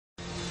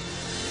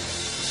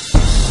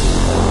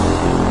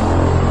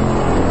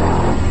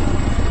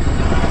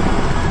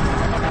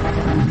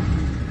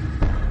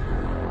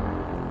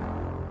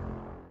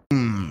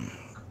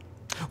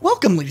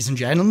Welcome, ladies and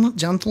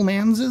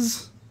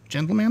gentlemenses,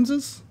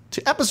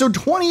 to episode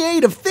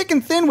 28 of Thick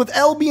and Thin with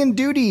LB and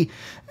Duty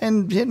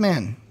and Hitman.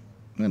 I'm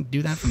going to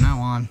do that from now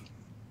on.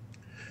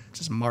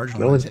 Just marginalize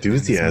no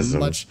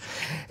enthusiasm.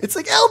 It's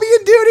like LB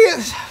and Duty.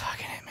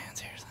 Fucking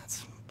Hitman's here.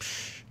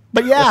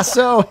 But yeah,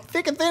 so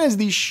Thick and Thin is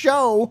the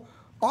show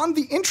on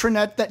the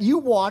intranet that you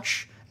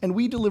watch, and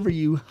we deliver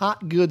you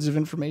hot goods of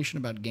information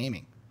about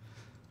gaming.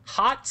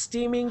 Hot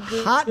steaming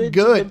goods. Hot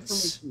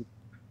goods.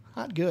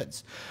 Hot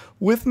goods.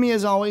 With me,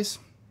 as always,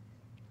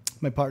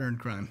 my partner in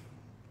crime,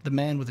 the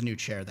man with a new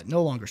chair that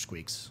no longer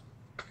squeaks.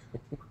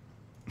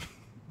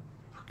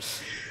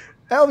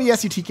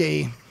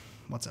 LBSUTK.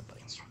 What's up, buddy?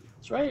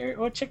 That's right.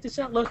 Well, check this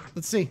out. Look.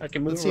 Let's see. I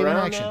can move Let's see it in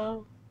around action.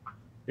 now.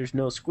 There's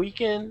no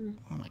squeaking.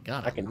 Oh my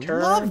god! I can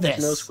turn. Love this.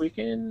 There's no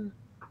squeaking.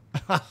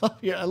 I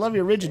love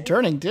your rigid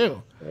turning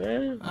too.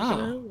 Yeah,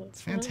 Oh,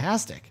 it's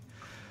fantastic.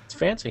 It's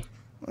fancy.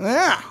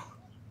 Yeah.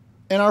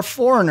 And our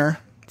foreigner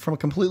from a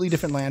completely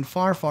different land,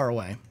 far, far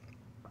away.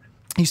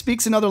 He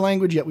speaks another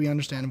language, yet we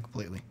understand him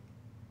completely.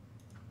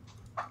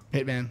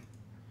 Hitman,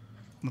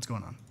 what's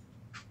going on?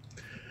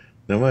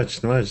 Not much.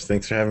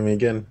 Thanks for having me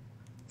again.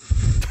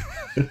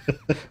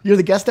 You're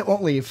the guest that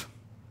won't leave.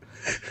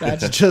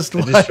 That's just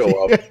what just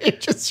show up. you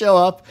just show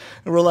up,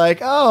 and we're like,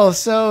 oh,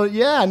 so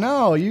yeah,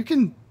 no, you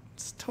can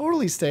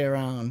totally stay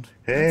around.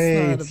 Hey,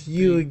 That's not it's a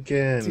you big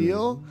again.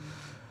 Deal.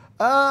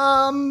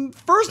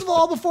 First of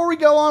all, before we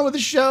go on with the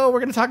show,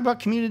 we're going to talk about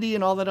community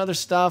and all that other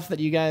stuff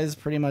that you guys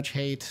pretty much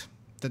hate,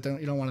 that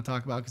you don't want to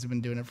talk about because we've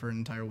been doing it for an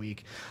entire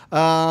week.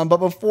 But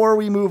before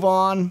we move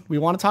on, we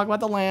want to talk about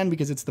the LAN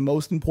because it's the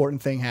most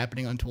important thing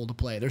happening on Tool to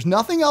Play. There's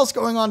nothing else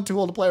going on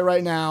Tool to Play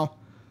right now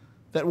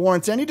that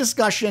warrants any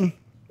discussion,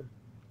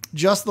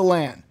 just the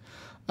LAN.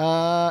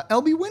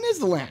 LB, when is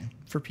the LAN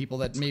for people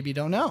that maybe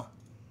don't know?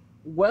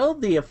 Well,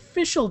 the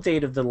official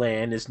date of the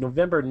LAN is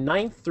November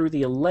 9th through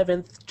the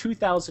 11th,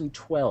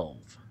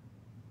 2012.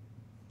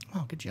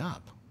 Oh, good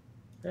job.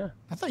 Yeah.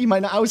 I thought you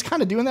might not. I was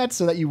kind of doing that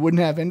so that you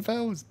wouldn't have info.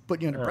 I was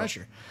putting you under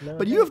pressure. No,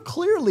 but you have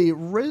clearly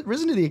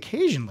risen to the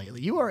occasion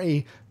lately. You are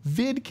a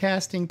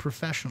vidcasting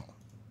professional.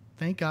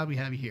 Thank God we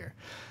have you here.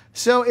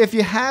 So if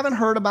you haven't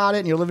heard about it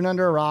and you're living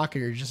under a rock or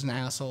you're just an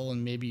asshole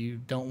and maybe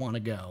you don't want to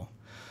go,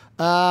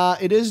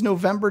 it is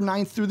November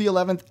 9th through the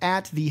 11th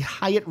at the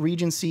Hyatt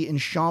Regency in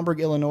Schaumburg,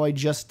 Illinois,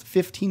 just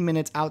 15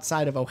 minutes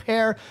outside of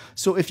O'Hare.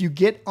 So if you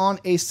get on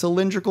a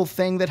cylindrical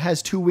thing that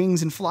has two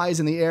wings and flies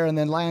in the air and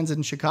then lands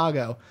in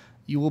Chicago,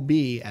 you will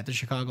be at the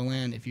Chicago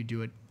LAN if you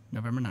do it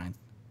November 9th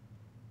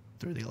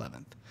through the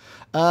 11th.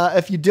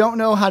 If you don't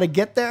know how to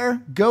get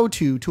there, go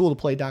to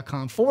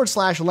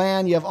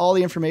tooltoplay.com/LAN. You have all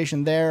the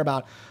information there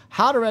about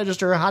how to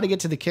register, how to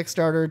get to the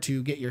Kickstarter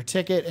to get your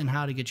ticket, and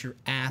how to get your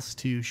ass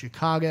to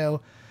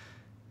Chicago.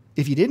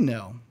 If you didn't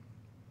know,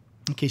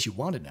 in case you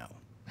want to know,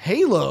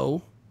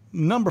 Halo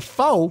number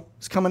 4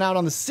 is coming out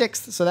on the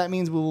 6th, so that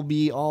means we will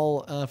be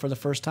all, for the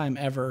first time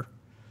ever,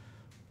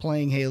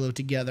 playing Halo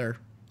together,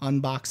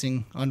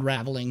 unboxing,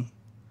 unraveling,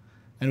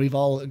 and we've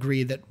all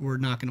agreed that we're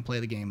not going to play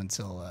the game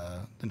until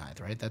the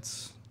 9th, right?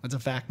 That's a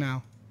fact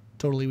now.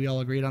 Totally, we all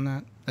agreed on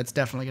that. That's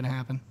definitely going to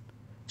happen.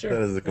 Sure.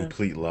 That is a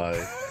complete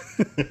lie.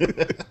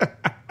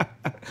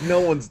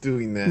 No one's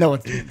doing that. No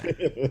one's doing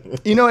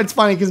that. You know, it's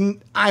funny because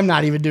I'm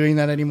not even doing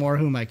that anymore.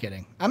 Who am I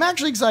kidding? I'm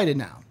actually excited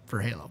now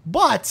for Halo.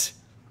 But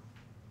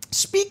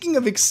speaking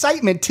of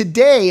excitement,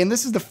 today, and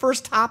this is the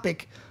first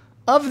topic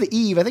of the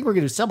eve, I think we're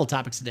going to do several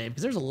topics today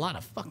because there's a lot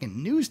of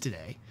fucking news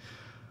today.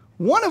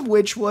 One of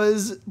which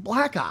was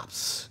Black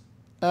Ops.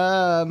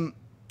 I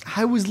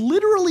was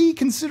literally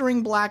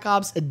considering Black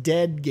Ops a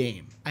dead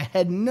game. I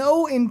had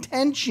no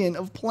intention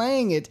of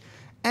playing it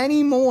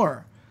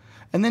anymore.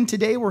 And then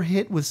today we're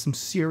hit with some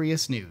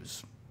serious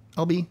news.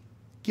 LB,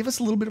 give us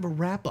a little bit of a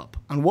wrap-up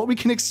on what we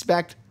can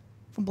expect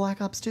from Black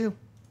Ops 2.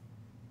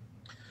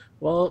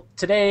 Well,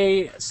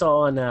 today I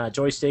saw on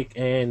Joystick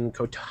and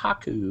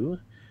Kotaku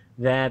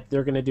that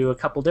they're going to do a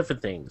couple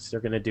different things. They're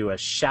going to do a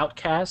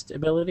shoutcast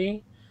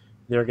ability.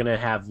 They're going to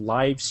have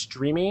live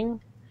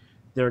streaming.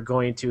 They're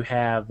going to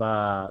have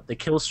the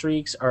kill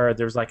streaks, or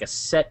there's like a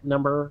set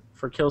number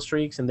for kill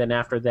streaks, and then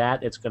after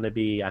that it's going to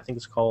be, I think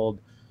it's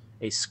called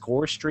a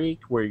score streak,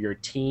 where your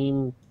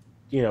team,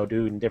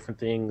 doing different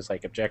things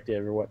like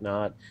objective or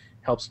whatnot,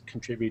 helps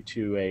contribute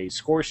to a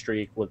score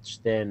streak,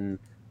 which then,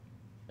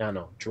 I don't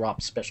know,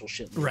 drops special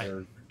shit Right.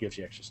 or gives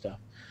you extra stuff.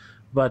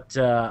 But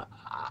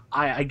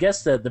I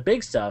guess the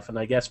big stuff, and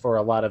I guess for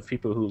a lot of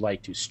people who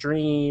like to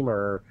stream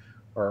or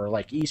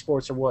like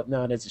esports or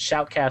whatnot, is the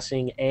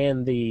shoutcasting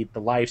and the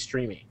live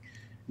streaming.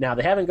 Now,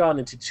 they haven't gone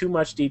into too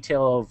much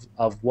detail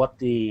of what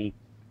the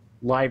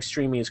live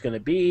streaming is going to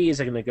be.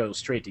 Is it going to go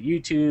straight to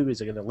YouTube?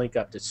 Is it going to link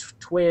up to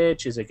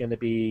Twitch? Is it going to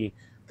be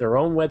their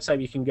own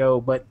website you can go?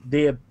 But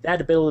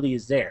that ability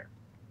is there.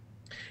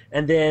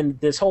 And then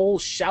this whole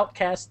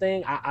shoutcast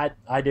thing, I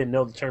didn't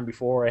know the term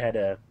before. I had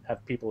to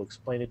have people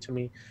explain it to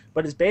me.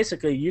 But it's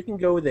basically you can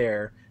go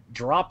there,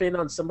 drop in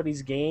on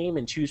somebody's game,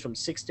 and choose from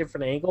 6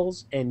 different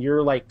angles, and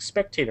you're like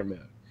spectator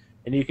mode.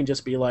 and you can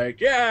just be like,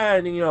 yeah,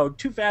 and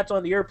two fats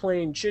on the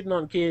airplane shitting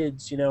on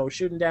kids,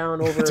 shooting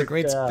down over That's a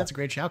great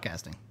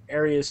shoutcasting.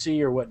 Area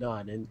C or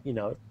whatnot, and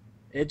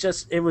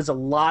it was a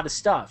lot of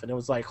stuff, and it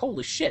was like,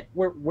 holy shit,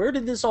 where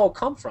did this all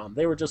come from?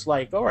 They were just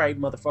like, all right,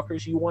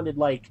 motherfuckers, you wanted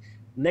like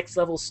next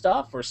level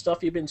stuff or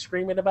stuff you've been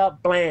screaming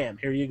about, blam,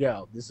 here you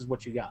go, this is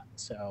what you got.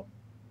 So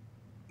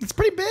it's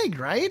pretty big,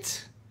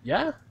 right?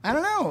 Yeah. I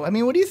don't know. I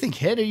mean, what do you think,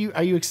 Hit?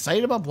 Are you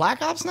excited about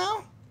Black Ops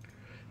now?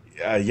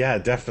 Yeah,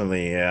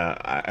 definitely. Yeah,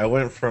 I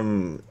went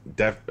from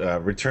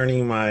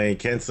canceling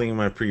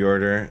my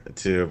pre-order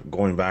to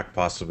going back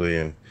possibly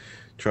and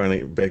trying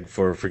to beg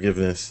for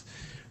forgiveness.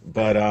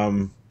 But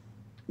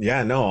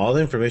yeah, no, all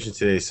the information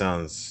today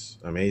sounds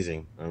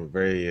amazing. I'm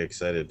very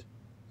excited.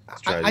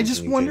 I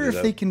just wonder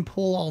if they can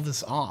pull all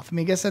this off. I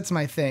mean, I guess that's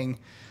my thing.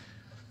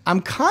 I'm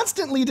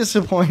constantly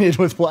disappointed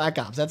with Black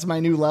Ops. That's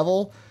my new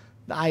level.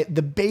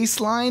 The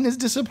baseline is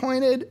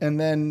disappointed, and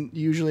then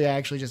usually I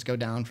actually just go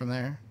down from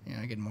there.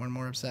 I get more and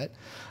more upset.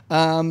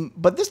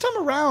 But this time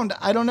around,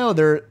 I don't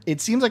know.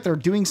 It seems like they're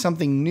doing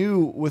something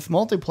new with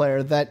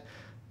multiplayer that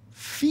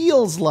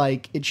feels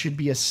like it should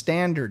be a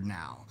standard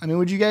now. I mean,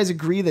 would you guys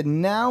agree that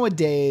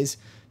nowadays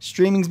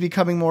streaming's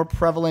becoming more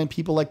prevalent?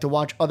 People like to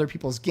watch other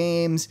people's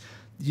games.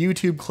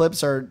 YouTube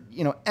clips are,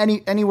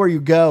 anywhere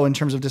you go in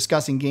terms of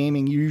discussing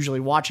gaming, you're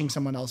usually watching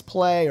someone else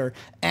play or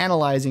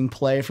analyzing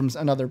play from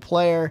another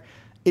player.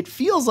 It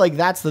feels like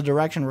that's the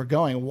direction we're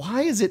going.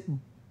 Why is it,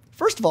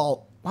 first of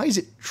all, why is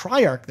it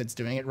Treyarch that's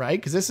doing it, right?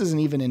 Because this isn't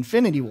even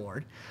Infinity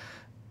Ward.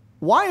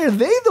 Why are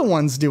they the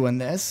ones doing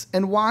this?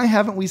 And why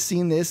haven't we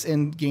seen this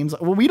in games?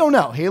 Well, we don't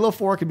know. Halo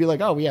 4 could be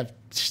like, oh, we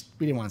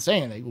didn't want to say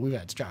anything. We've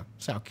had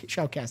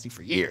shoutcasting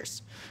for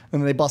years.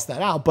 And then they bust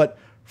that out. But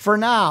for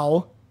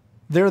now,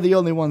 they're the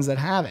only ones that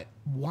have it.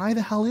 Why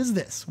the hell is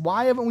this?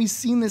 Why haven't we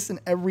seen this in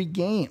every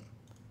game?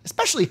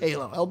 Especially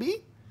Halo,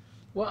 LB?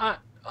 Well,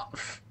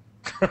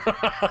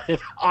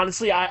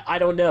 honestly, I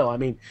don't know. I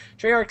mean,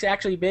 Treyarch's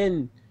actually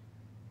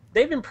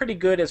they've been pretty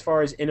good as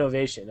far as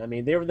innovation. I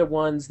mean, they were the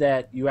ones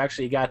that you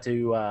actually got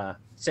to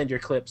send your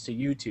clips to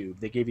YouTube.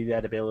 They gave you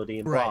that ability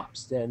in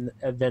Props. Then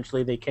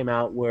eventually they came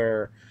out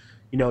where,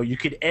 you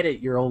could edit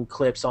your own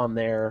clips on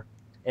there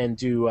and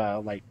do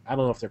I don't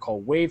know if they're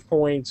called wave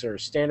points or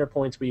standard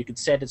points, but you could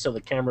set it so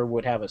the camera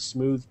would have a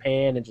smooth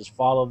pan and just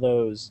follow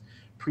those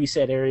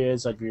preset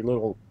areas, like your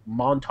little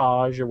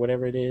montage or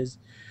whatever it is.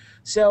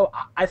 So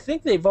I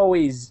think they've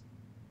always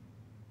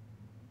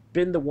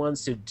been the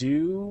ones to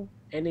do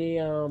any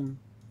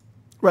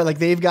right, like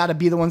they've got to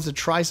be the ones to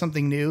try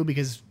something new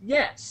because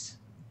yes,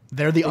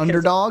 they're the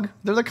underdog.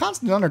 They're the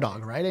constant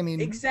underdog, right? I mean,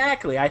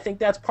 exactly. I think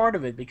that's part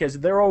of it because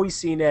they're always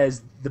seen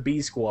as the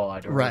B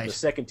squad or the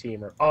second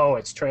team or, oh,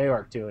 it's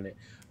Treyarch doing it.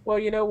 Well,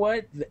 you know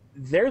what?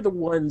 They're the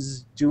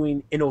ones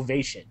doing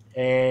innovation,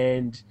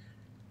 and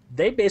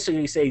they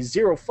basically say,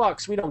 zero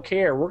fucks, we don't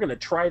care. We're going to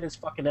try this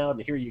fucking out,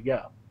 and here you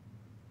go.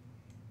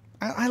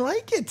 I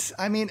like it.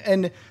 I mean,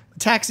 and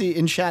Taxi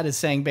in chat is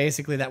saying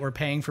basically that we're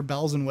paying for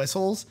bells and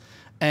whistles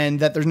and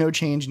that there's no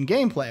change in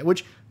gameplay,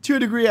 which to a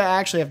degree I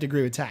actually have to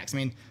agree with Tax. I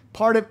mean,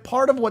 part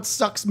of what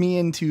sucks me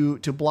into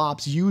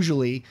Blops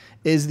usually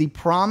is the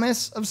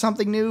promise of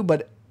something new,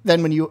 but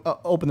then when you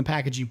open the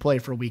package, you play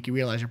for a week, you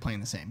realize you're playing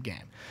the same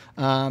game.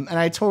 And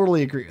I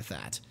totally agree with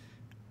that.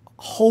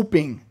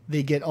 Hoping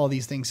they get all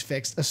these things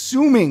fixed,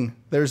 assuming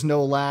there's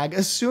no lag,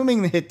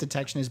 assuming the hit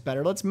detection is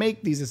better. Let's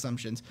make these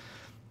assumptions.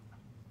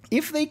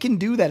 If they can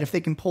do that, if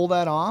they can pull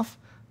that off,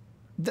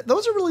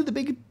 those are really the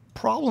big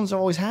problems I've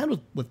always had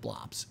with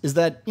Blops, is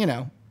that,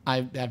 I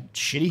have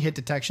shitty hit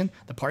detection,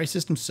 the party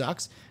system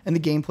sucks, and the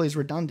gameplay is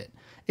redundant.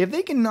 If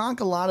they can knock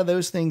a lot of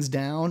those things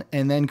down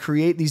and then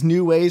create these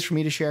new ways for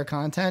me to share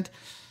content,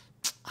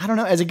 I don't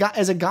know. As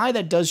a guy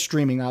that does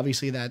streaming,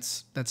 obviously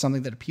that's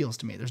something that appeals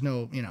to me. There's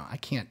no, I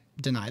can't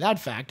deny that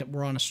fact.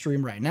 We're on a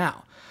stream right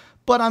now.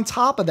 But on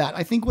top of that,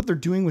 I think what they're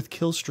doing with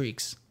kill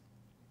streaks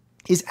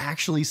is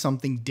actually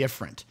something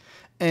different.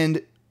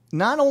 And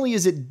not only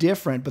is it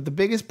different, but the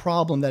biggest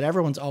problem that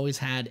everyone's always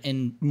had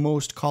in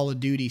most Call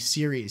of Duty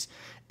series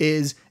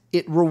is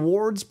it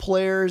rewards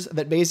players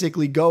that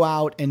basically go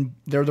out and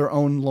they're their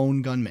own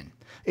lone gunman.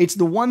 It's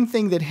the one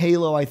thing that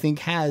Halo, I think,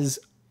 has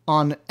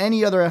on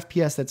any other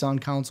FPS that's on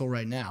console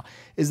right now,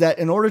 is that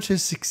in order to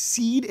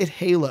succeed at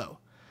Halo,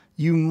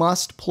 you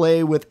must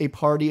play with a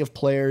party of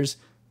players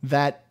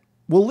that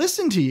will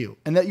listen to you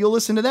and that you'll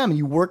listen to them and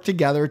you work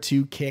together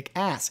to kick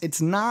ass.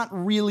 It's not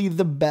really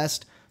the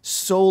best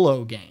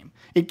solo game.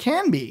 It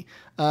can be,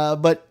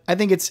 but I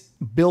think it's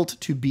built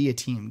to be a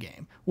team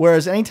game.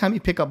 Whereas anytime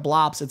you pick up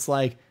Blops, it's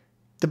like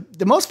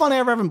the most fun I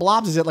ever have in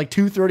Blops is at like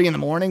 2:30 in the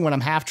morning when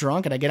I'm half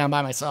drunk and I get on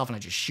by myself and I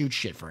just shoot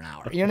shit for an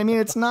hour. You know what I mean?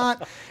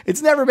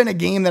 It's never been a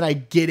game that I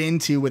get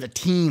into with a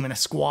team and a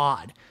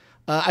squad.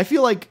 I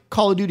feel like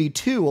Call of Duty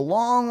 2, a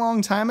long,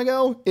 long time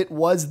ago, it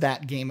was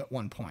that game at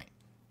one point.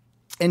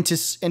 And to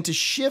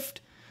shift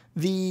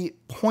the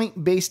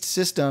point-based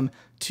system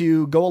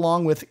to go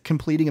along with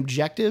completing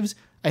objectives,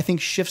 I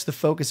think shifts the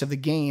focus of the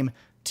game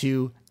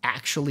to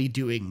actually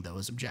doing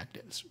those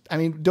objectives. I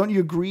mean, don't you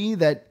agree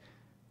that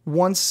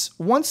once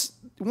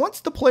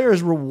the player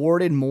is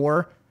rewarded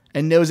more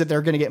and knows that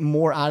they're going to get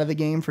more out of the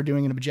game for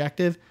doing an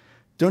objective,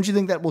 don't you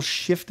think that will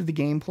shift the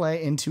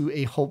gameplay into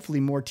a hopefully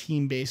more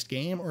team-based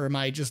game? Or am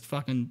I just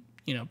fucking,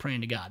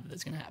 praying to God that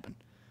that's going to happen?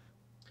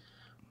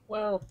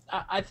 Well,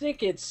 I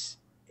think it's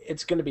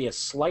going to be a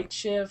slight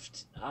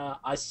shift.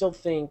 I still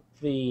think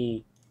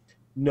the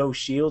no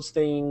shields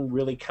thing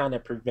really kind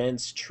of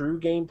prevents true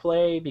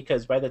gameplay,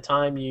 because by the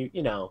time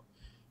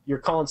you're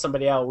calling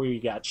somebody out where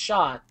you got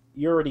shot,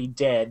 you're already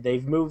dead.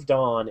 They've moved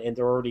on, and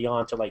they're already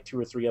on to like 2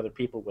 or 3 other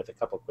people with a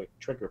couple quick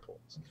trigger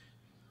pulls.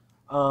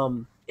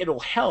 It'll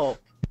help.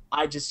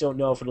 I just don't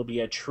know if it'll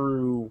be a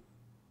true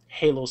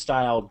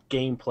Halo-style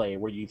gameplay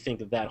where you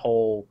think that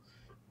whole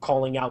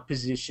calling out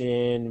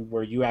position,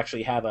 where you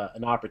actually have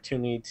an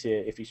opportunity to,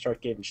 if you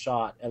start getting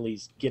shot, at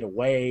least get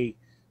away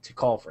to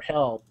call for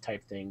help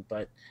type thing,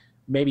 but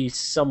maybe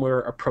somewhere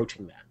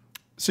approaching that.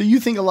 So you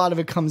think a lot of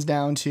it comes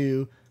down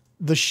to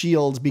the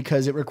shields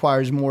because it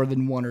requires more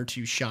than 1 or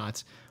 2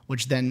 shots,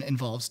 which then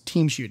involves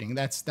team shooting.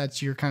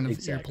 That's your kind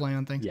of your play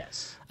on things?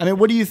 Yes. I mean,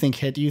 what do you think,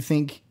 Hit? Do you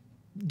think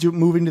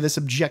moving to this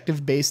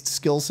objective-based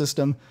skill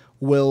system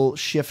will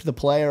shift the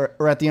play,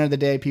 or at the end of the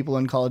day, people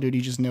in Call of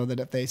Duty just know that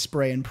if they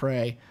spray and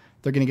pray,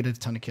 they're going to get a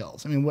ton of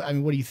kills? I mean,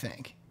 what do you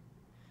think?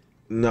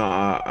 No,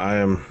 I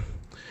am.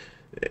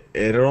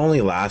 It'll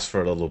only last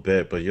for a little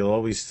bit, but you'll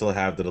always still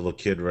have the little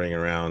kid running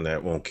around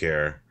that won't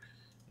care.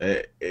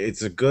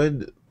 It's a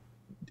good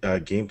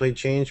gameplay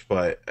change,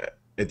 but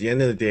at the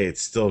end of the day,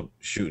 it's still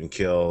shoot and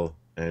kill.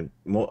 And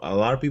a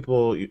lot of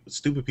people,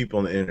 stupid people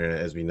on the internet,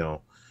 as we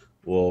know,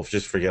 will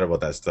just forget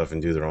about that stuff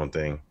and do their own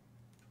thing.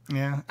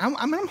 Yeah,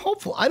 I'm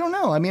hopeful. I don't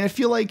know. I mean, I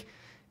feel like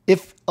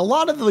if a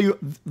lot of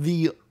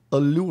the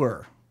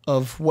allure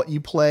of what you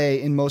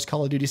play in most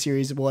Call of Duty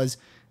series was,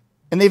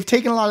 and they've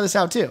taken a lot of this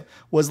out too,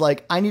 was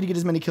like, I need to get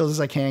as many kills as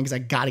I can because I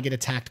got to get a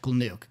tactical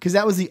nuke. Because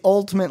that was the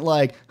ultimate,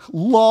 like,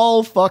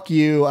 lol, fuck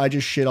you, I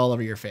just shit all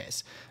over your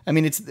face. I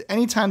mean, it's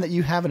anytime that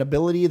you have an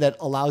ability that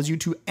allows you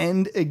to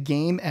end a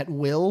game at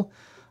will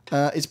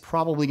is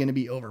probably going to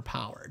be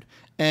overpowered.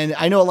 And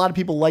I know a lot of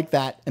people like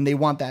that and they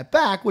want that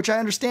back, which I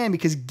understand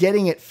because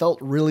getting it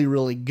felt really,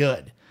 really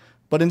good.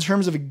 But in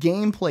terms of a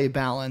gameplay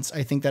balance,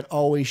 I think that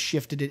always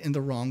shifted it in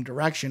the wrong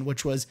direction,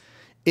 which was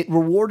it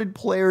rewarded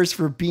players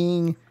for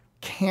being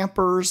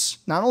campers,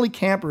 not only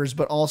campers,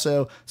 but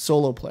also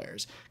solo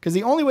players. Because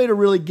the only way to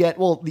really get,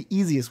 the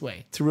easiest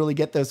way to really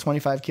get those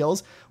 25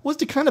 kills was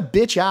to kind of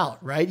bitch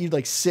out, right? You'd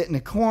like sit in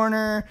a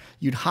corner,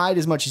 you'd hide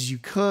as much as you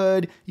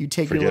could, you'd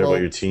take forget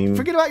about your team.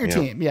 Forget about your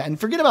team, yeah, and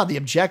forget about the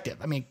objective.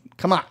 I mean,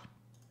 come on.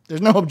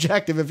 There's no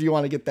objective if you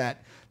want to get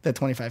that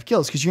 25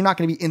 kills, because you're not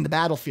going to be in the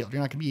battlefield.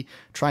 You're not going to be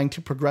trying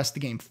to progress the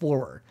game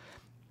forward.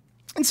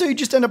 And so you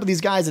just end up with these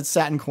guys that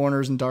sat in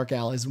corners and dark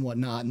alleys and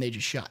whatnot, and they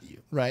just shot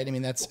you, right? I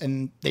mean,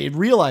 and they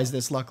realized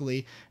this,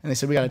 luckily, and they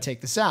said, we got to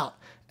take this out.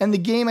 And the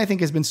game, I think,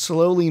 has been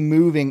slowly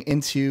moving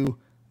into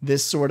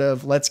this sort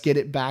of, let's get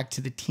it back to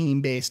the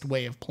team-based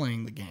way of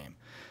playing the game.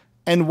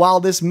 And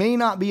while this may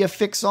not be a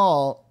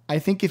fix-all, I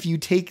think if you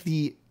take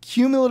the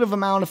cumulative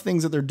amount of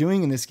things that they're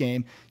doing in this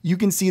game, you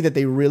can see that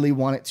they really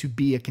want it to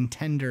be a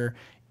contender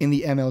in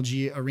the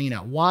MLG arena.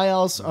 Why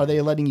else are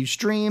they letting you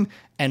stream?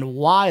 And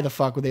why the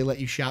fuck would they let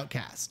you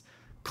shoutcast?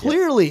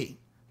 Clearly,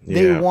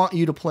 they want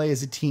you to play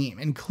as a team.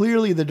 And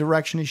clearly the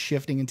direction is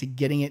shifting into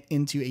getting it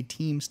into a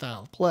team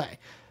style of play.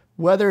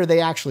 Whether they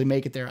actually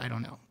make it there, I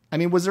don't know. I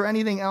mean, was there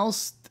anything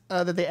else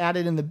that they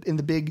added in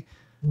the big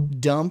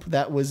dump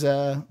that was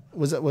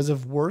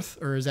of worth,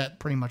 or is that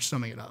pretty much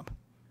summing it up?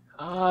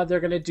 They're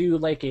going to do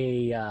like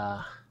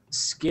a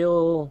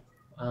skill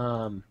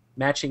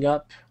matching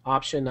up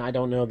option. I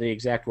don't know the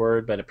exact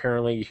word, but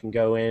apparently you can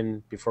go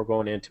in before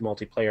going into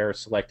multiplayer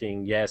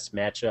selecting yes,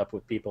 match up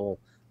with people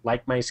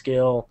like my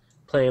skill,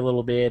 play a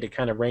little bit, it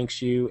kind of ranks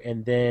you,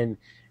 and then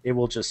it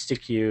will just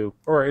stick you,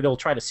 or it'll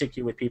try to stick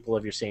you with people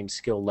of your same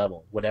skill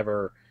level,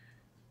 whatever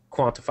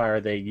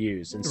quantifier they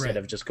use, instead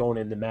of just going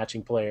into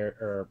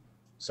multiplayer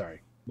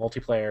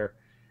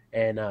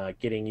and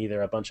getting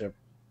either a bunch of,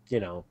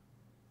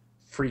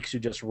 freaks who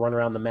just run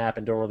around the map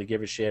and don't really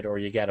give a shit, or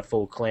you got a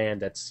full clan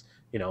that's,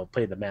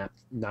 played the map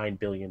 9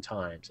 billion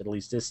times. At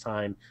least this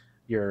time,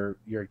 you're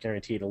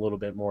guaranteed a little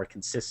bit more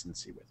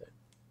consistency with it.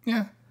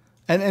 Yeah,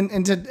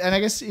 and I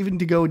guess even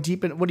to go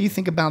deep in, what do you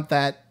think about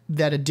that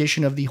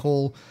addition of the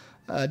whole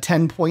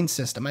 10-point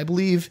system? I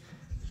believe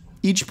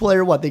each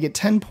player, they get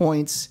 10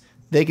 points.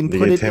 They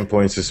get 10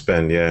 points to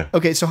spend. Yeah.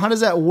 Okay, so how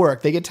does that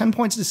work? They get 10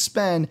 points to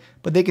spend,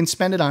 but they can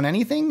spend it on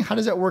anything. How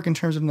does that work in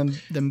terms of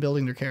them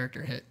building their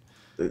character? Hit.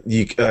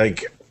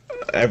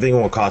 Everything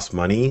will cost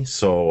money,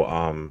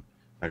 so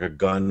like a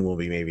gun will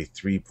be maybe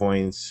 3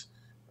 points,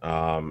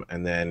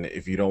 and then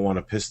if you don't want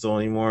a pistol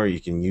anymore, you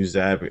can use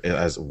that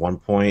as 1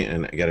 point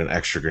and get an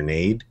extra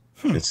grenade.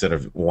 Instead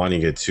of 1, you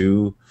get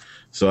 2.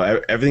 So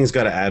everything's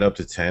got to add up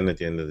to 10 at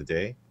the end of the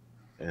day,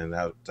 and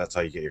that's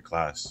how you get your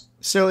class.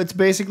 So it's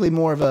basically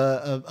more of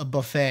a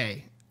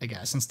buffet, I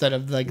guess. Instead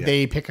of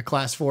they pick a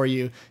class for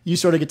you, you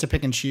sort of get to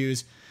pick and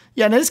choose.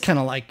 Yeah, and it is kind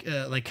of like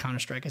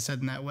Counter-Strike, I said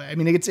in that way. I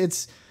mean,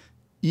 it's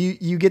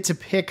you get to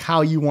pick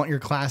how you want your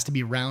class to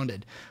be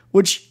rounded,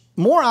 which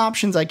more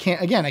options I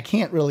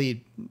can't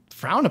really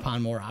frown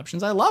upon more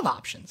options. I love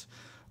options.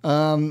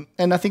 And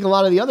I think a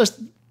lot of the other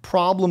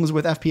problems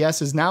with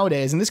FPSs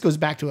nowadays, and this goes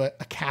back to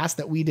a cast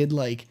that we did,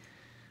 like,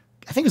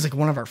 I think it was like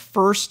one of our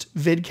first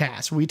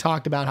vidcasts where we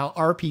talked about how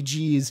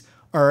RPGs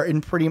are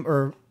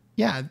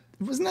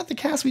wasn't that the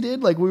cast we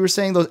did? Like, we were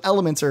saying those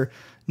elements are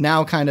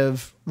now kind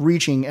of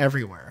reaching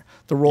everywhere,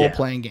 the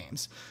role-playing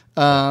games.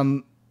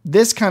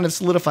 This kind of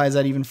solidifies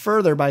that even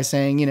further by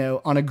saying, you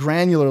know, on a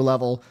granular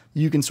level,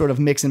 you can sort of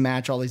mix and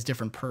match all these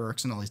different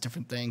perks and all these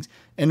different things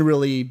and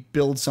really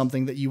build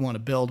something that you want to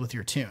build with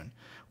your tune,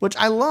 which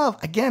I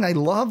love. Again, I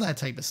love that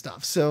type of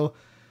stuff. So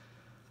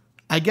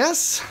I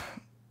guess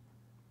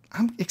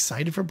I'm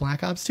excited for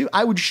Black Ops 2.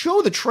 I would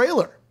show the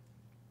trailer.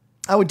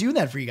 I would do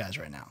that for you guys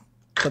right now,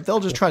 but they'll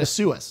just try to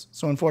sue us.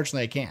 So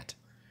unfortunately I can't,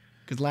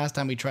 because last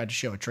time we tried to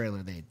show a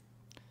trailer, they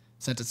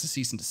sent us a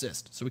cease and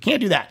desist. So we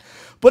can't do that.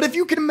 But if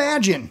you can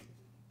imagine,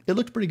 it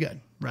looked pretty good,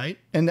 right?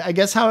 And I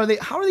guess how are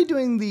they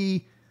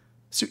doing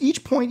so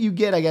each point you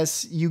get, I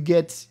guess you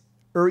get,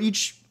 or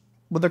each,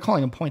 what they're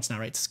calling them points now,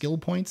 right? Skill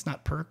points,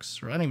 not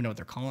perks, or I don't even know what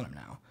they're calling them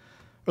now.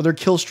 Or they're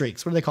kill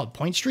streaks. What are they called?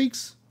 Point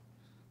streaks?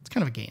 It's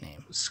kind of a gay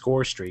name.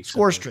 Score streaks.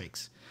 Score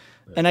streaks.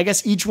 And I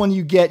guess each one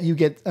you get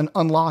an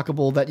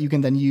unlockable that you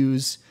can then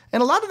use.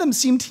 And a lot of them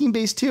seem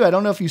team-based too. I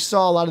don't know if you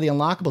saw a lot of the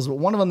unlockables, but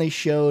one of them they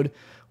showed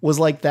was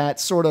like that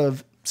sort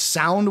of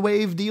sound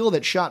wave deal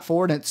that shot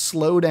forward and it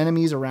slowed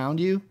enemies around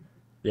you.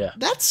 Yeah.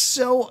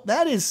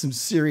 That is some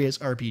serious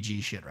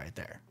RPG shit right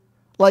there.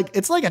 Like,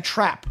 it's like a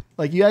trap.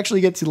 Like, you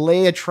actually get to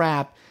lay a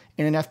trap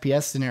in an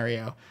FPS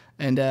scenario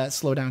and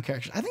slow down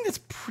characters. I think that's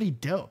pretty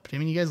dope. I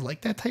mean, you guys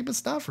like that type of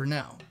stuff or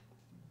no?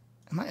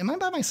 Am I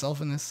by myself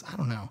in this? I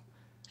don't know.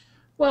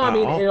 Well, I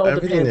mean, it all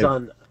depends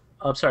on...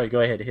 I'm sorry,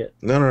 go ahead. Hit.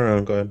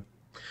 No, go ahead.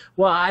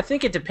 Well, I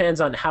think it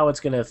depends on how it's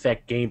going to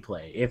affect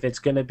gameplay. If it's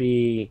going to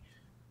be,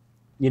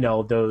 you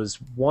know, those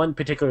one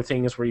particular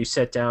things where you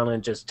sit down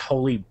and just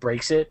totally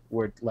breaks it,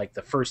 where like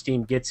the first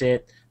team gets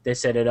it, they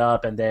set it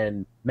up, and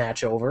then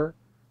match over,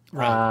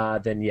 right.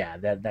 Then yeah,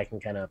 that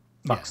can kind of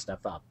fuck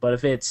stuff up. But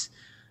if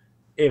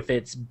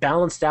it's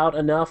balanced out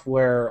enough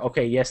where,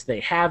 okay, yes,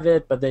 they have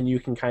it, but then you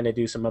can kind of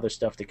do some other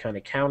stuff to kind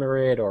of counter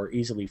it or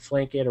easily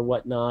flank it or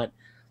whatnot.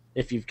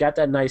 If you've got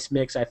that nice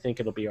mix, I think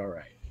it'll be all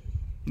right.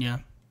 Yeah.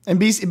 And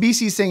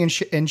BC's saying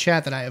in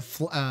chat that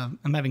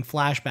I'm having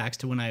flashbacks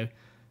to when I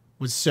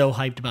was so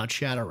hyped about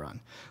Shadowrun.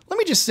 Let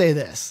me just say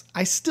this.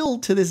 I still,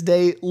 to this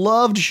day,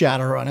 loved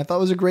Shadowrun. I thought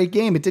it was a great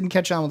game. It didn't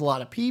catch on with a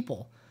lot of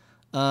people.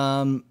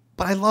 But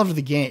I loved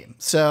the game.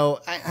 So,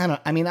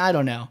 I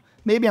don't know.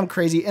 Maybe I'm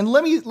crazy. And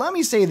let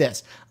me say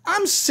this.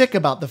 I'm sick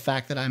about the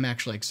fact that I'm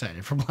actually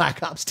excited for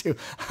Black Ops 2.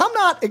 I'm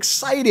not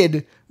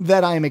excited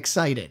that I'm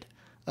excited.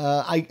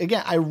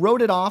 I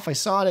wrote it off. I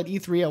saw it at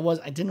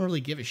E3. I didn't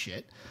really give a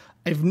shit.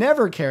 I've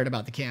never cared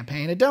about the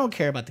campaign. I don't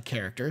care about the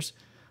characters,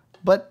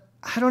 but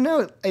I don't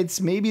know.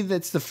 Maybe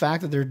that's the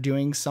fact that they're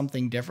doing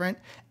something different.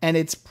 And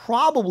it's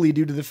probably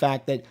due to the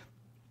fact that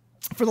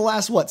for the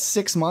last,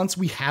 6 months,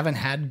 we haven't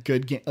had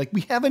good game. Like,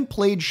 we haven't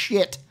played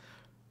shit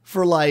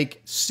for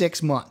like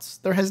 6 months.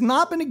 There has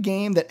not been a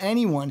game that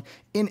anyone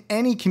in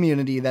any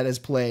community that has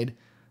played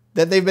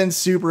that they've been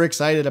super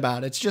excited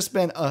about. It's just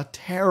been a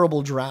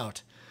terrible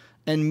drought.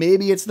 And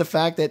maybe it's the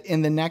fact that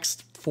in the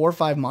next 4 or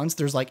 5 months,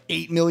 there's like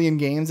 8 million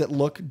games that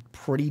look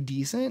pretty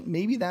decent.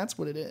 Maybe that's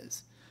what it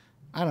is.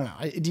 I don't know.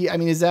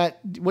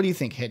 What do you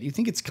think, Hit? You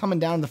think it's coming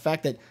down to the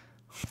fact that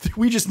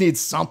we just need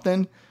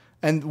something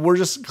and we're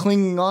just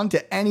clinging on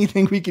to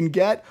anything we can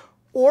get?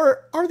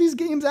 Or are these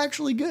games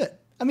actually good?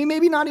 I mean,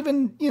 maybe not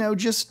even,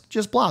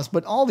 just Blast,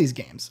 but all these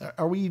games.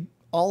 Are we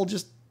all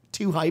just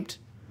too hyped?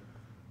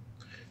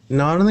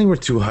 No, I don't think we're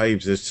too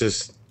hyped. It's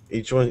just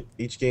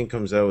each game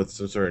comes out with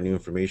some sort of new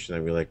information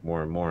that we like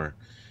more and more.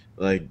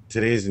 Like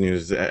today's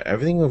news,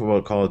 everything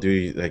about Call of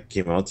Duty that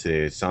came out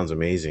today, it sounds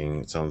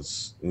amazing. It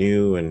sounds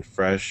new and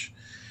fresh.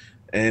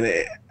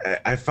 And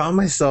I found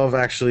myself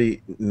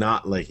actually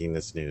not liking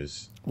this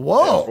news.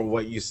 Whoa! For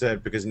what you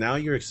said, because now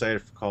you're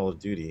excited for Call of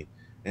Duty.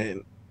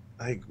 And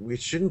like, we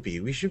shouldn't be.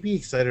 We should be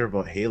excited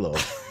about Halo.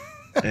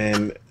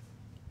 I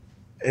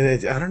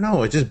don't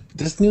know.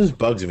 This news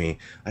bugs me.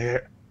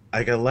 I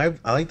like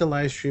the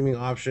live streaming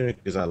option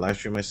because I live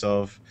stream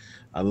myself.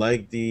 I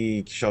like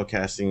the shell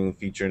casting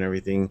feature and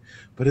everything,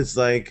 but it's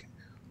like,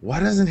 why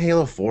doesn't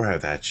Halo 4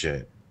 have that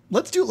shit?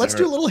 Let's do a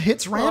little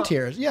hits rant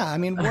here. Yeah, I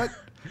mean, what?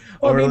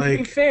 Well, to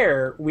be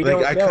fair, we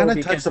don't know. I kind of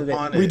touched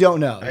upon it. We don't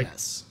know.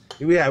 Yes.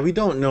 Yeah, we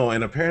don't know.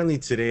 And apparently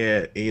today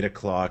at 8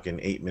 o'clock and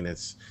 8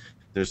 minutes,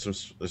 there's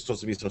supposed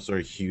to be some sort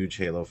of huge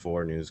Halo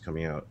 4 news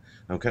coming out.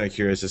 I'm kind of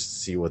curious just to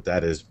see what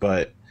that is,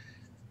 but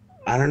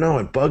I don't know.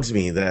 It bugs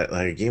me that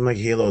like a game like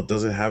Halo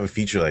doesn't have a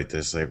feature like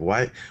this. Like,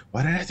 why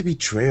did it have to be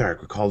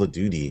Treyarch or Call of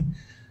Duty?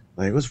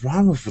 Like, what's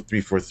wrong with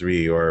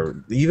 343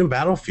 or even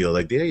Battlefield?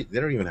 Like, they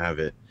don't even have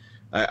it.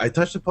 I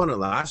touched upon it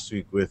last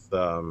week with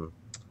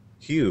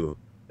Hugh.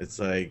 It's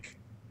like,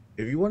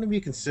 if you want to be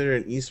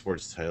considered an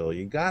esports title,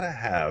 you gotta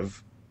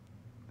have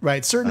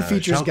Right. Certain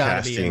features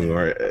got to be in shoutcasting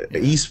there. or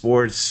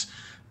esports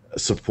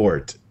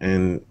support,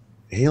 and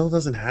Halo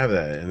doesn't have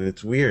that, and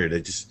it's weird.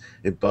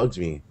 It bugs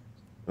me.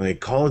 Like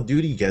Call of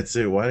Duty gets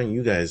it, why don't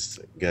you guys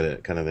get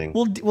it, kind of thing.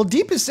 Well,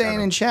 Deep is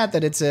saying in chat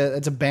that it's a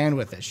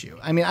bandwidth issue.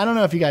 I mean, I don't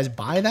know if you guys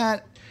buy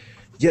that.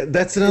 Yeah,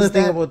 that's another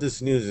thing about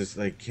this news. Is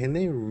like, can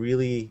they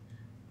really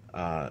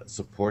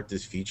support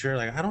this feature?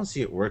 Like, I don't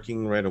see it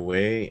working right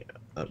away,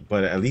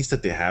 but at least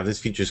that they have this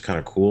feature is kind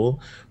of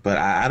cool. But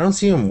I don't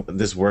see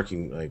this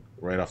working like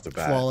right off the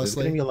bat.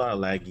 Flawlessly. There's gonna be a lot of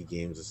laggy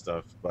games and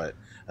stuff, but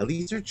at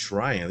least they're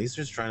trying. At least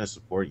they're trying to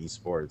support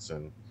esports,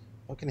 and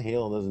fucking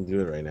Halo doesn't do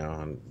it right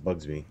now, and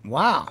bugs me.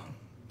 Wow.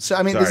 So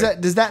I mean,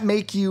 does that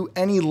make you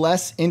any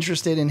less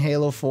interested in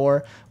Halo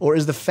 4, or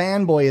is the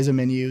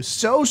fanboyism in you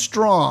so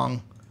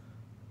strong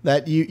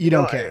that you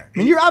don't care? I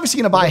mean, you're obviously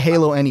going to buy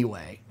Halo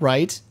anyway,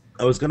 right?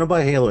 I was gonna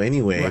buy Halo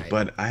anyway, Right.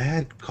 but I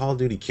had Call of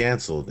Duty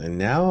canceled, and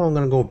now I'm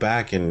gonna go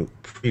back and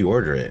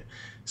pre-order it.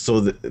 So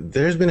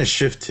there's been a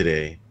shift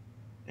today,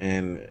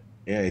 and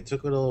yeah, it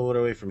took it a little bit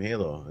away from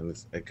Halo, and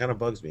it kind of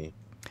bugs me.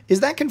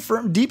 Is that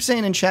confirmed? Deep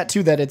saying in chat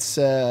too that it's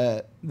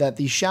that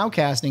the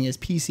shoutcasting is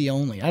PC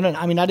only. I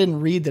didn't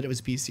read that it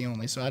was PC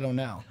only, so I don't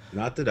know.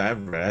 Not that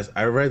I've read.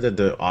 I read that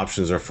the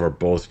options are for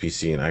both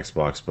PC and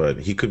Xbox, but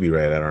he could be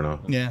right. I don't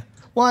know. Yeah.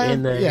 Well,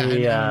 In the I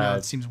don't know.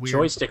 It seems weird.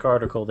 joystick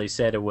article, they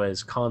said it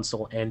was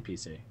console and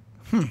PC.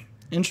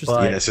 Interesting.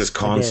 But- Yeah, it says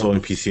console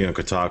and PC on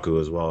Kotaku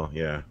as well.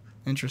 Yeah.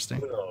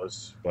 Interesting. Who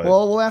knows? But,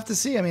 Well, we'll have to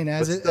see. I mean,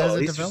 as but it still, as at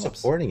it least they're develops.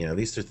 supporting it. At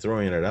least they're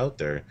throwing it out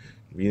there,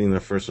 being the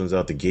first ones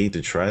out the gate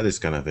to try this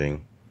kind of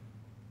thing.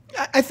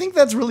 I think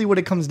that's really what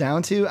it comes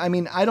down to. I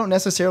mean, I don't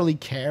necessarily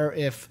care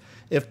if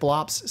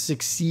Blops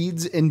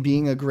succeeds in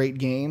being a great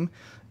game.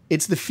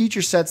 It's the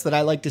feature sets that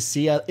I like to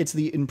see. It's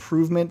the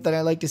improvement that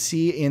I like to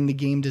see in the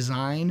game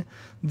design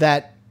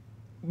that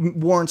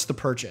warrants the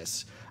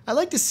purchase. I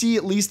like to see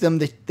at least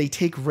they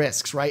take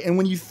risks, right? And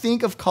when you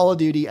think of Call of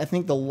Duty, I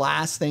think the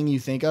last thing you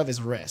think of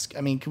is risk. I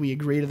mean, can we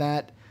agree to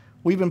that?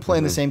 We've been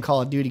playing the same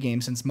Call of Duty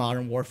game since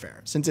Modern Warfare,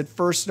 since it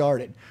first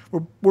started.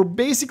 We're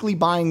basically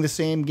buying the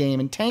same game,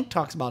 and Tank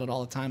talks about it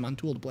all the time on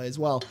Tool to Play as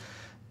well.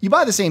 You're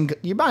buying the same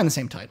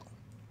title.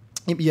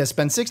 You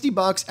spend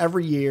 $60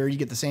 every year, you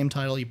get the same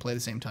title, you play the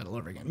same title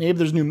over again. Maybe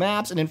there's new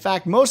maps, and in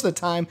fact, most of the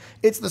time,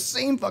 it's the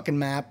same fucking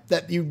map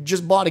that you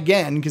just bought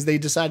again because they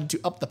decided to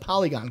up the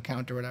polygon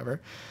count or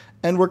whatever.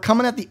 And we're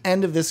coming at the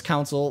end of this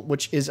console,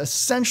 which is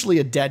essentially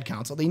a dead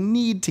console. They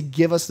need to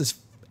give us this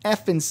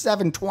effing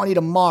 720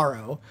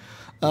 tomorrow.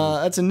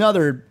 That's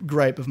another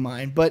gripe of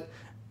mine. But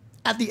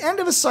at the end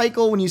of a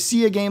cycle, when you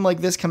see a game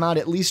like this come out,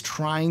 at least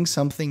trying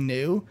something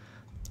new,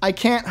 I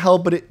can't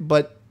help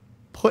but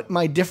put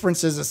my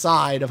differences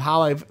aside of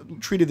how I've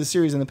treated the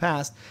series in the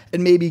past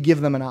and maybe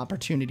give them an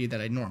opportunity that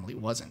I normally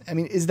wasn't. I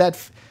mean, is that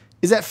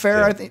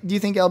fair? Yeah. Do you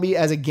think, LB,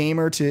 as a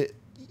gamer,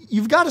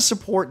 you've got to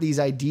support these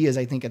ideas,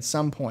 I think, at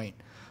some point,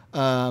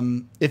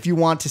 if you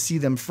want to see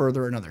them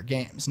further in other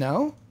games,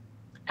 no?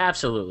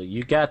 Absolutely.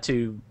 You got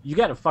to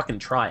fucking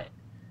try it.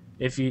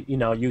 If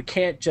you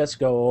can't just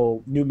go,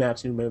 oh, new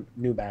maps.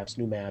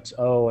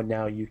 Oh, and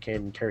now you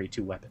can carry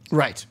 2 weapons.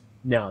 Right.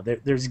 No,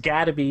 there's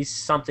got to be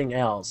something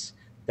else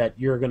that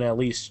you're going to at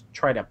least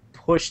try to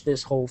push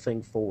this whole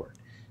thing forward.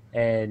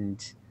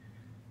 And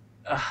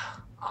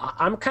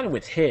I'm kind of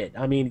with Hit.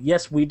 I mean,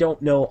 yes, we don't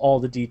know all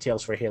the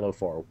details for Halo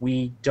 4.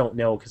 We don't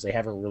know because they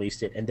haven't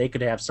released it, and they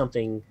could have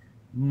something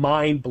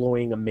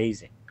mind-blowing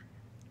amazing.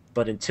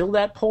 But until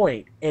that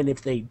point, and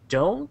if they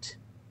don't,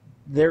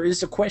 there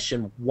is a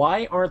question,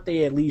 why aren't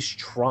they at least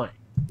trying?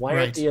 Why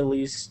aren't they at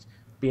least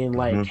being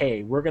like,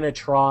 hey, we're going to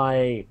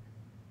try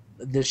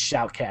this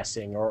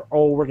shoutcasting, or,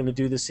 oh, we're going to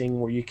do this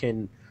thing where you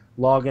can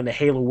log into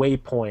Halo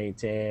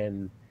Waypoint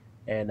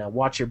and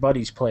watch your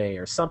buddies play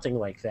or something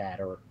like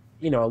that, or,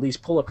 at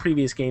least pull up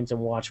previous games and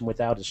watch them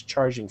without us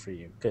charging for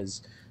you,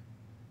 because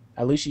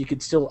at least you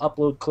could still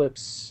upload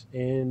clips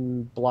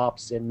in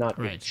Blops and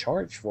not get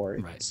charged for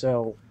it. Right.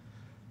 So,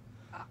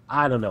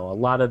 I don't know. A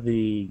lot of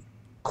the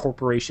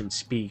corporation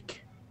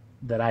speak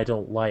that I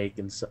don't like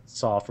and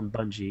saw from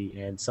Bungie,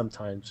 and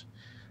sometimes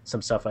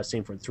some stuff I've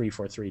seen from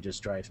 343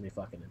 just drives me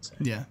fucking insane.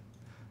 Yeah.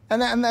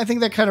 And I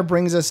think that kind of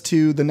brings us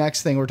to the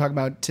next thing we're talking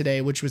about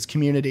today, which was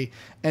community.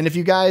 And if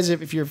you guys,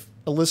 if you're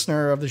a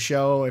listener of the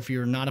show, if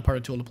you're not a part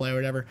of Tool to Play or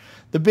whatever,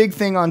 the big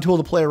thing on Tool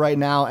to Play right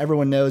now,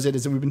 everyone knows it,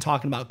 is that we've been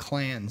talking about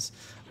clans.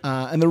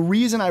 And the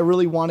reason I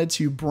really wanted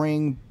to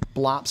bring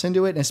Blops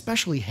into it, and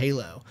especially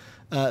Halo,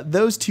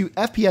 those two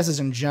FPSs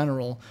in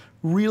general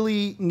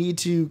really need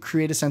to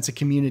create a sense of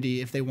community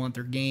if they want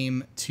their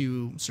game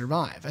to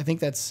survive. I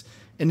think that's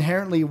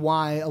inherently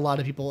why a lot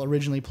of people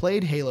originally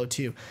played Halo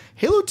 2.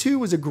 Halo 2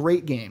 was a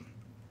great game.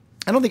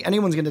 I don't think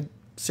anyone's going to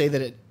say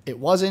that it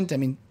wasn't. I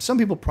mean, some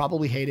people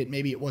probably hate it.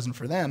 Maybe it wasn't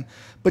for them.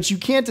 But you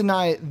can't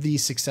deny the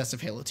success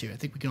of Halo 2. I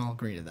think we can all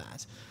agree to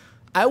that.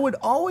 I would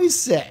always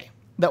say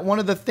that one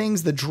of the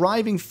things, the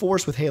driving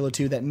force with Halo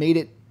 2 that made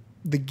it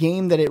the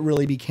game that it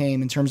really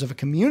became in terms of a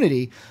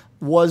community,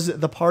 was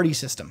the party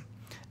system.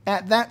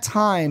 At that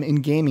time in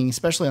gaming,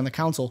 especially on the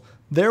console,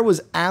 there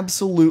was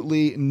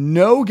absolutely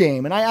no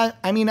game, and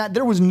I mean,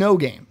 there was no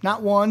game,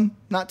 not one,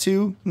 not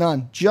two,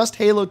 none, just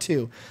Halo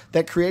 2,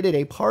 that created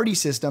a party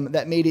system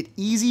that made it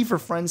easy for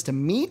friends to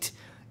meet,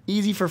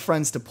 easy for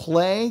friends to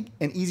play,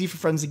 and easy for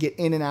friends to get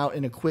in and out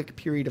in a quick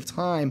period of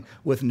time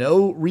with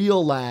no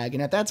real lag.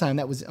 And at that time,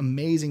 that was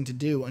amazing to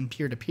do on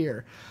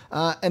peer-to-peer.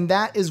 And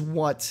that is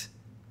what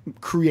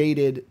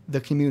created the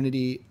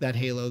community that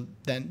Halo,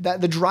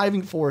 that the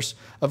driving force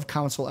of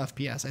console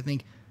FPS. I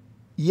think,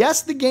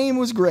 yes, the game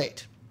was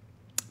great,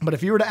 but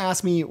if you were to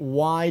ask me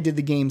why did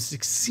the game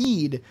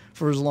succeed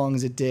for as long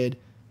as it did,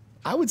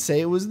 I would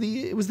say it was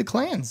the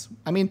clans.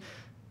 I mean,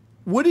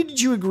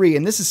 did you agree?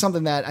 And this is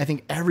something that I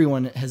think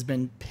everyone has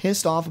been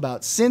pissed off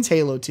about since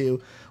Halo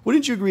 2.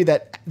 Wouldn't you agree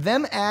that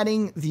them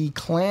adding the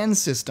clan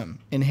system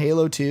in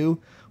Halo 2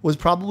 was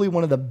probably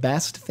one of the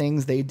best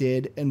things they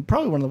did, and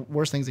probably one of the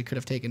worst things they could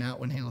have taken out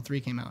when Halo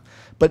 3 came out?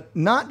 But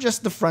not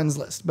just the friends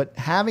list, but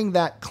having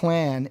that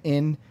clan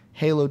in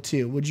Halo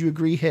 2. Would you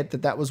agree, Hit,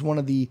 that was one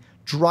of the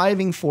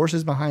driving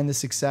forces behind the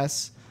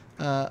success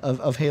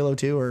of Halo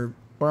 2? Or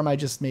am I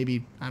just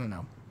maybe, I don't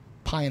know,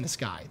 pie in the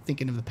sky,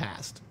 thinking of the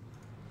past?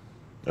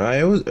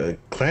 It was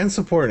clan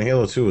support in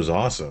Halo 2 was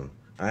awesome.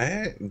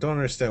 I don't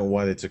understand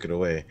why they took it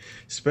away,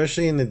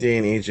 especially in the day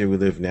and age that we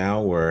live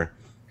now, where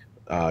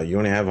you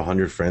only have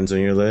 100 friends on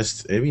your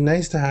list. It'd be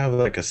nice to have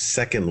like a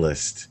second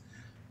list.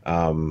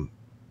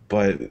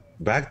 But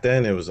back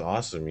then it was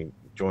awesome. You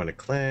join a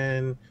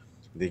clan,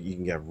 you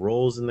can get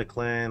roles in the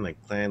clan, like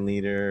clan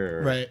leader,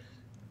 or right.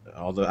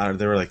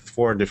 There were like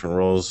 4 different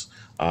roles.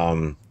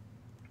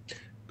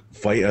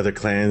 Fight other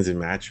clans in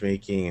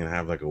matchmaking and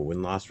have like a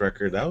win-loss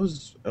record. That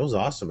was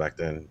awesome back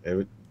then.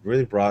 It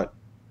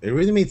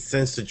really made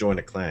sense to join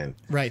a clan.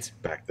 Right.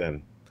 Back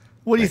then.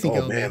 What do you think,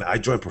 Oh LB? man, I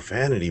joined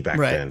Profanity back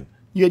then.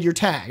 You had your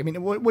tag. I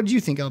mean, what did you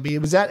think,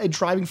 LB? Was that a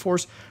driving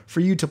force for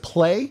you to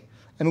play?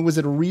 I mean, was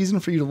it a reason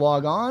for you to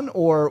log on,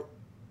 or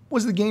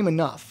was the game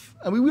enough?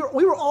 I mean,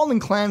 we were all in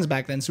clans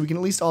back then, so we can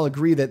at least all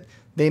agree that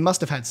they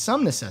must have had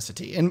some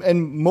necessity.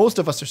 And most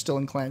of us are still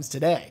in clans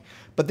today,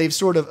 but they've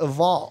sort of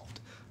evolved.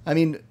 I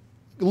mean,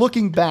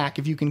 looking back,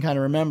 if you can kind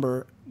of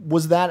remember,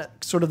 was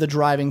that sort of the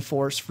driving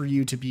force for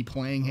you to be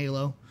playing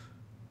Halo?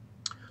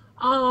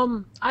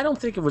 I don't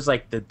think it was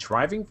like the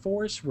driving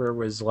force where it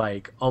was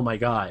like, oh my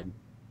God,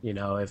 you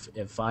know,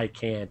 if I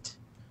can't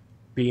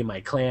be in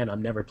my clan,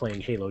 I'm never playing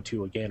Halo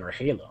 2 again, or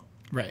Halo.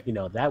 Right. You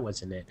know, that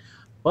wasn't it.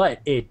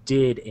 But it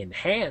did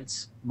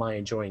enhance my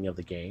enjoying of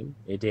the game.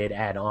 It did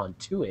add on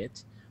to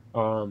it.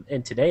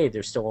 And today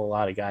there's still a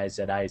lot of guys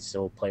that I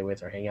still play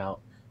with or hang out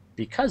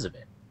because of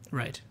it.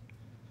 Right.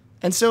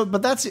 And so,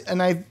 but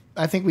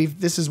I think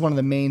this is one of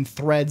the main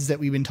threads that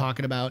we've been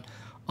talking about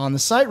on the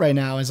site right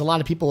now, is a lot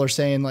of people are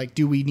saying, like,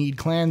 do we need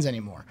clans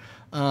anymore?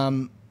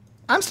 I'm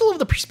still of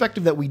the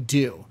perspective that we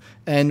do.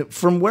 And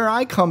from where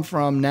I come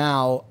from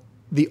now,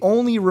 the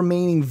only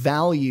remaining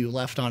value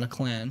left on a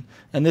clan,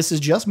 and this is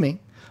just me,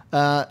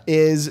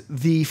 is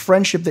the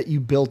friendship that you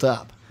built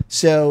up.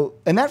 So,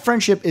 and that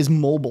friendship is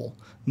mobile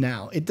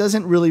now. It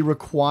doesn't really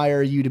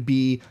require you to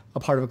be a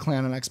part of a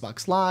clan on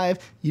Xbox Live.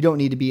 You don't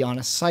need to be on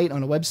a site,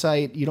 on a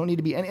website. You don't need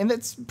to be, and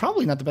that's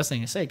probably not the best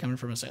thing to say coming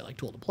from a site like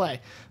Tool to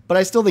Play, but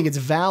I still think it's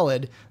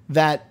valid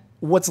that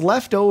what's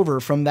left over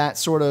from that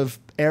sort of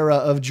era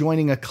of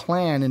joining a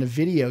clan in a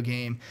video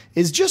game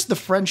is just the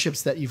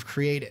friendships that you've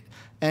created.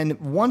 And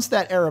once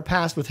that era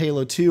passed with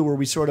Halo 2, where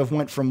we sort of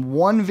went from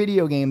one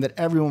video game that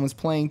everyone was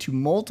playing to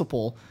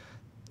multiple,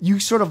 you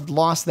sort of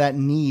lost that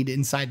need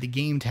inside the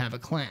game to have a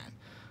clan.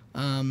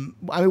 I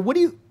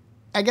mean,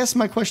 I guess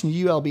my question to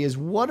you, LB, is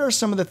what are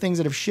some of the things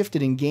that have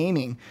shifted in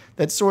gaming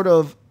that sort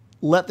of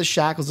let the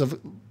shackles of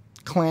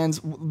clans,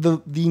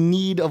 the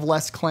need of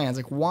less clans?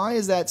 Like, why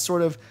is that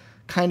sort of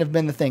kind of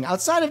been the thing?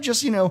 Outside of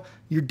just, you know,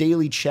 your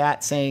daily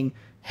chat saying,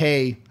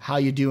 hey, how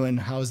you doing?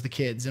 How's the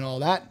kids? And all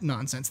that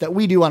nonsense that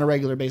we do on a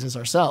regular basis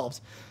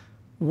ourselves.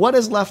 What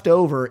is left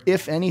over,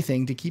 if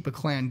anything, to keep a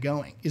clan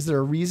going? Is there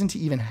a reason to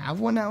even have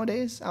one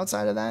nowadays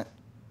outside of that?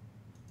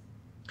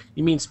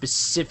 You mean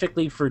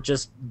specifically for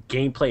just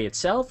gameplay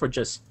itself, or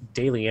just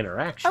daily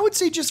interaction? I would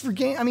say just for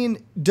game. I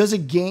mean, does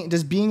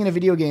being in a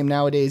video game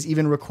nowadays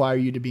even require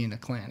you to be in a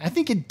clan? I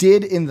think it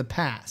did in the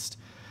past.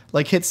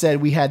 Like Hit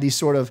said, we had these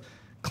sort of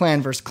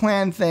clan versus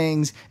clan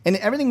things, and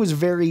everything was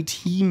very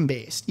team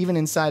based. Even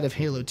inside of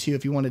Halo 2,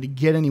 if you wanted to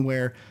get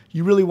anywhere,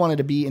 you really wanted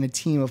to be in a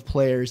team of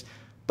players.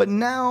 But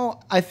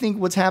now I think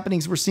what's happening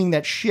is we're seeing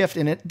that shift,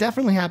 and it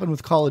definitely happened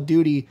with Call of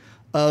Duty,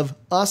 of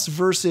us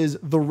versus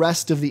the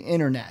rest of the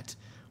internet.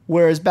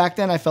 Whereas back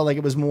then I felt like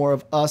it was more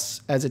of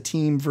us as a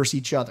team versus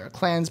each other.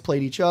 Clans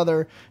played each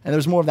other, and there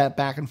was more of that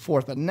back and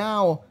forth. But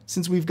now,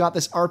 since we've got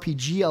this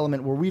RPG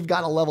element where we've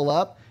got to level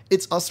up,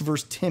 it's us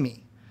versus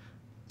Timmy.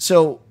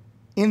 So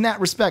in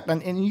that respect,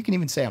 and you can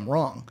even say I'm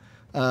wrong,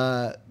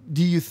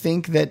 do you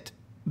think that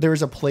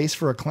there's a place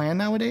for a clan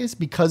nowadays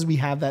because we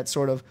have that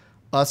sort of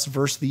us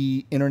versus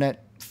the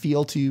internet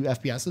feel to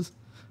FPSs?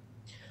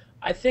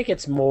 I think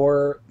it's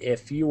more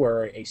if you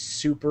are a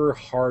super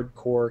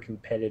hardcore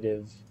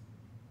competitive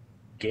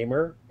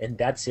gamer and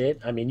that's it.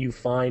 I mean, you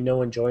find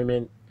no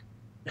enjoyment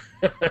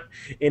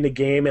in a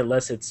game,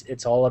 unless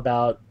it's all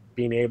about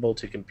being able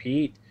to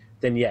compete,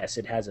 then yes,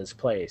 it has its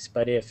place.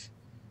 But if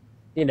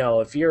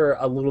you're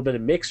a little bit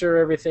of mixer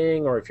of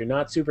everything, or if you're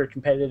not super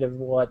competitive and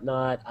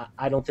whatnot,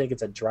 I don't think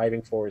it's a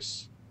driving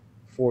force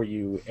for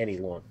you any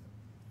longer.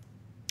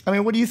 I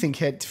mean, what do you think,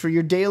 Hit, for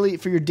your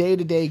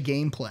day-to-day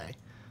gameplay?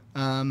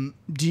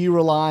 Do you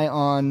rely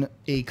on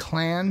a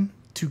clan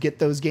to get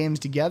those games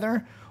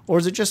together, or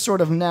is it just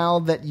sort of now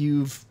that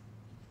you've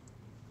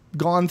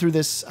gone through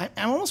this? I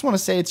almost want to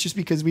say it's just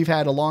because we've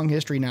had a long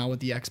history now with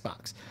the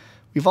Xbox.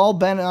 We've all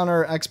been on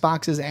our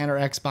Xboxes and our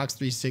Xbox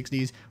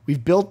 360s.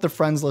 We've built the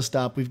friends list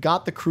up. We've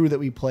got the crew that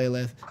we play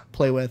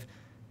with.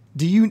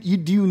 Do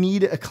you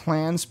need a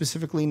clan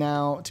specifically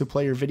now to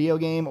play your video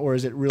game, or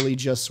is it really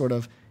just sort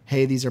of,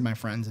 hey, these are my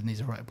friends and these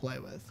are who I play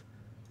with?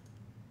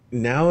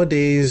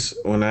 Nowadays,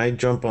 when I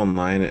jump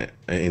online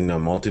in a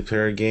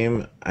multiplayer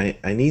game, I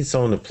need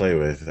someone to play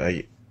with.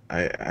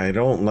 I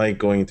don't like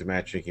going into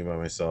matchmaking by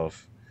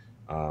myself,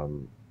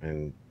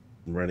 and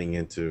running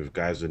into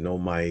guys with no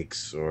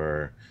mics,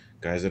 or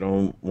guys that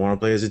don't want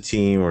to play as a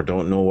team, or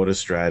don't know what a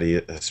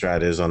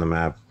strat is on the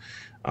map.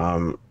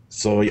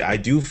 So I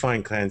do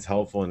find clans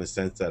helpful in the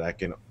sense that I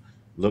can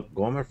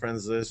go on my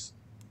friends list,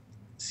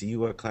 see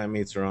what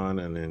clanmates are on,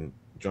 and then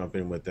jump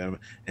in with them.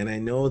 And I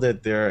know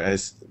that they're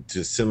as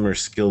to similar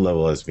skill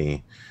level as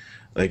me.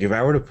 Like if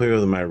I were to play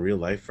with my real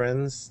life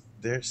friends,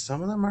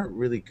 some of them aren't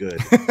really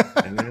good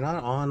and they're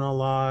not on a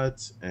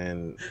lot.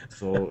 And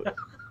so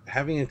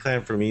having a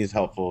clan for me is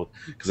helpful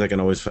because I can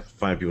always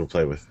find people to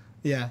play with.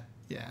 Yeah.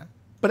 Yeah.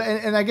 But,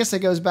 and I guess it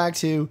goes back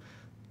to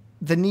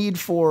the need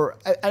for,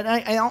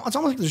 it's almost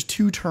like there's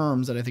two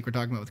terms that I think we're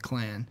talking about with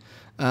clan.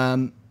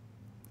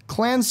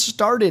 Clans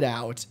started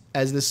out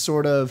as this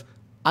sort of,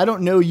 I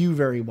don't know you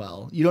very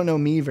well, you don't know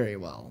me very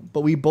well,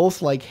 but we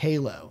both like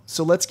Halo.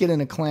 So let's get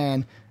in a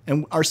clan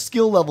and our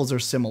skill levels are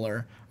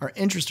similar, our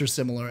interests are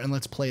similar, and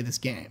let's play this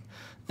game.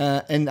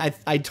 And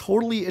I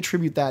totally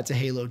attribute that to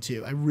Halo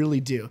 2. I really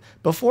do.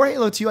 Before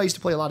Halo 2, I used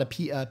to play a lot of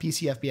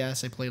PC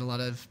FPS. I played a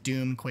lot of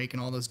Doom, Quake,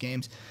 and all those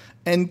games.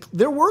 And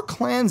there were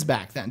clans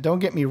back then. Don't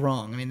get me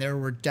wrong. I mean, there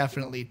were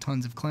definitely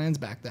tons of clans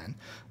back then.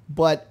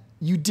 But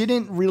you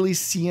didn't really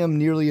see them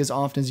nearly as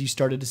often as you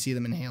started to see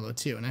them in Halo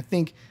 2. And I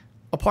think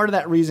a part of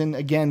that reason,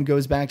 again,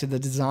 goes back to the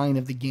design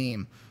of the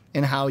game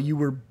and how you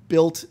were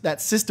built,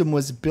 that system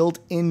was built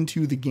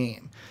into the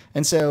game.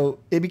 And so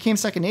it became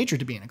second nature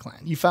to be in a clan.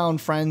 You found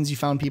friends, you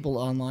found people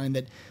online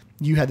that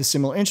you had the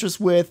similar interests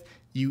with,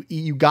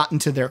 you got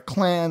into their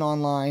clan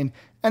online,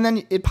 and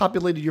then it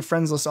populated your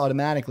friends list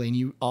automatically, and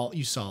you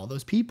saw all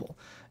those people.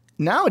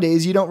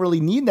 Nowadays, you don't really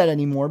need that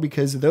anymore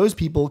because those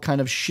people kind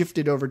of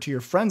shifted over to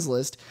your friends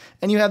list,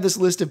 and you have this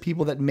list of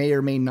people that may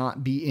or may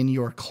not be in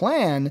your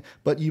clan,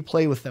 but you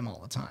play with them all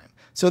the time.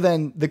 So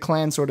then the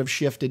clan sort of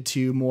shifted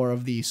to more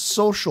of the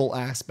social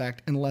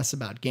aspect and less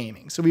about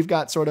gaming. So we've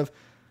got sort of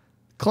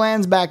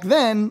clans back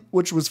then,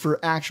 which was for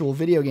actual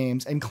video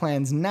games, and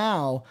clans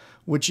now,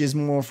 which is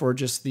more for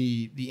just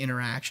the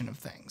interaction of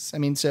things. I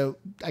mean, so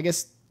I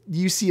guess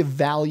you see a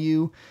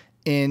value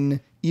in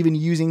even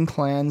using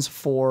clans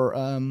for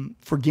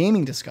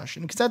gaming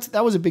discussion, because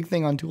that was a big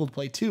thing on Tool to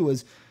Play too.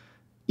 Was,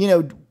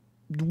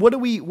 what do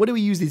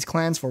we use these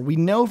clans for? We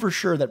know for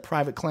sure that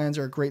private clans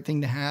are a great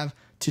thing to have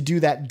to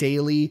do that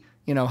daily.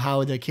 How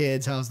are the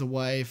kids? How's the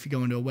wife?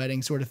 Going to a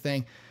wedding, sort of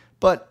thing.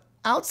 But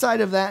outside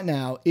of that,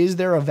 now, is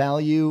there a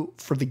value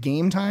for the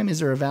game time? Is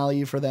there a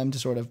value for them to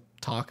sort of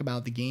talk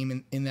about the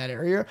game in that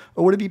area,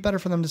 or would it be better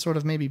for them to sort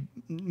of maybe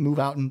move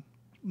out and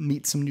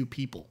meet some new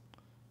people?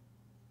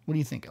 What do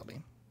you think,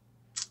 LB?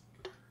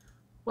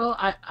 Well,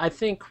 I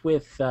think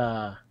with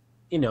the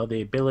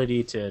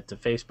ability to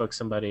Facebook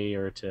somebody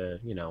or to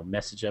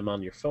message them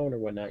on your phone or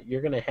whatnot,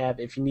 you're gonna have,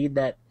 if you need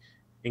that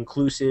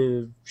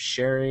inclusive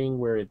sharing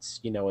where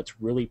it's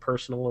it's really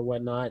personal or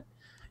whatnot,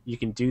 you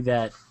can do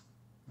that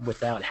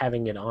without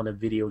having it on a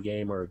video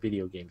game or a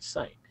video game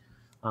site.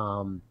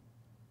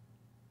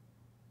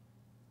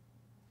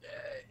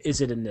 Is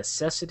it a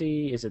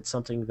necessity? Is it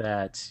something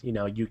that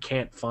you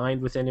can't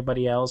find with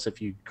anybody else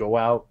if you go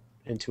out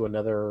into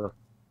another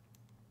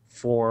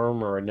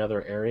forum or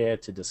another area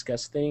to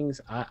discuss things?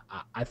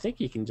 I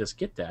think you can just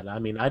get that. I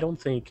mean, I don't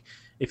think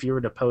if you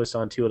were to post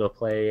on Tool to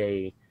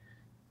Play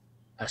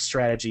a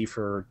strategy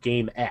for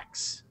game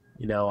X,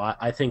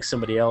 I think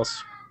somebody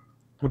else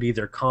would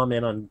either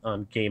comment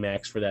on game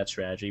X for that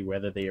strategy,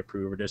 whether they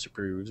approve or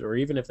disapproves, or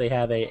even if they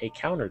have a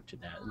counter to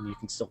that, and you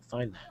can still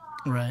find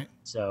that. Right.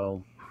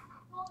 So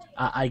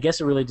I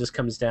guess it really just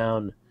comes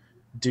down,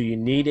 do you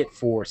need it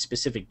for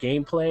specific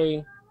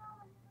gameplay?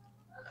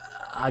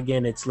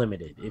 Again, it's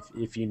limited.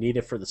 If you need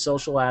it for the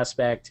social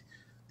aspect,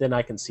 then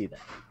I can see that.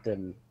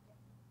 Then,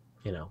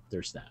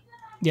 there's that.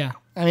 Yeah.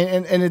 I mean,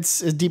 and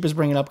it's as deep as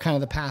bringing up kind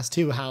of the past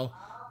too, how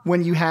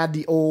when you had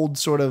the old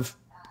sort of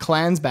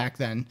clans back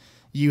then,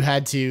 you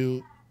had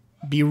to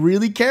be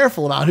really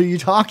careful about who you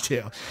talk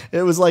to.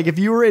 It was like if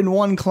you were in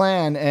one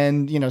clan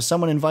and,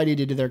 someone invited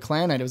you to their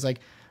clan night, it was like,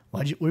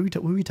 what are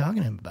we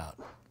talking to him about?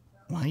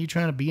 Why are you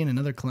trying to be in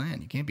another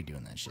clan? You can't be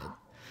doing that shit.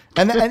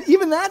 And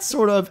even that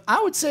sort of,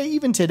 I would say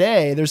even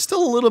today, there's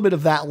still a little bit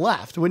of that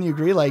left. Wouldn't you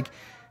agree? Like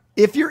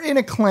if you're in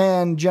a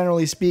clan,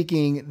 generally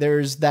speaking,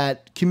 there's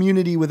that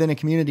community within a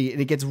community and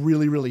it gets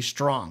really, really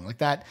strong. Like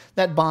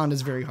that bond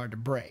is very hard to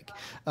break.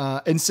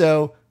 And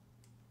so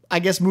I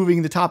guess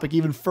moving the topic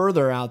even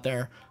further out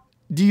there,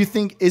 do you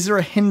think, is there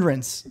a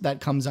hindrance that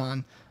comes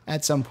on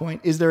at some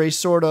point? Is there a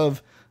sort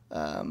of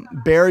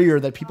barrier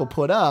that people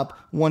put up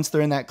once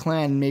they're in that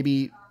clan?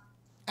 Maybe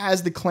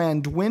as the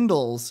clan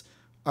dwindles,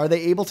 are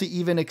they able to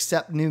even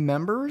accept new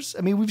members?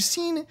 I mean, we've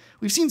seen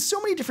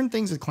so many different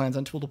things with clans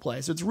on Tool to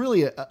Play, so it's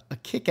really a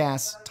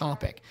kick-ass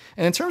topic.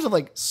 And in terms of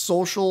like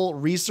social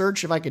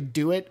research, if I could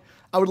do it,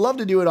 I would love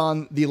to do it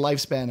on the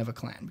lifespan of a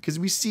clan, because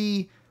we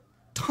see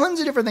tons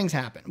of different things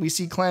happen. We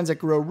see clans that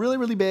grow really,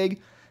 really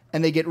big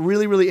and they get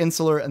really, really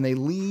insular and they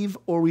leave,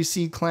 or we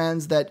see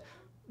clans that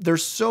they're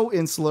so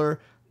insular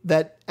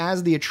that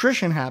as the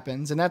attrition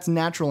happens, and that's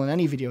natural in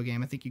any video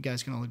game, I think you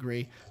guys can all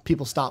agree,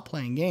 people stop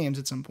playing games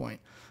at some point.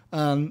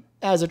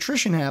 As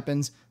attrition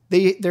happens,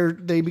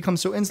 they become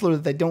so insular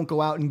that they don't go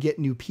out and get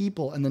new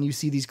people. And then you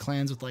see these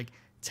clans with like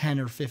 10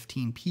 or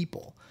 15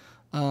 people.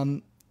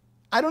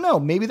 I don't know.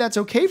 Maybe that's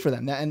okay for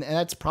them. And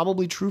that's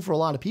probably true for a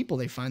lot of people.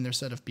 They find their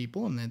set of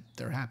people and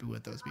they're happy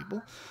with those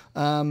people.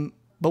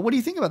 But what do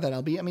you think about that,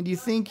 LB? I mean, do you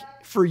think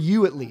for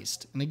you at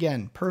least, and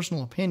again,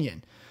 personal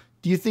opinion,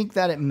 do you think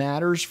that it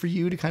matters for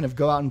you to kind of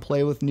go out and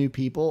play with new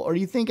people? Or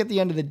do you think at the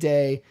end of the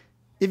day,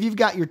 if you've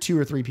got your 2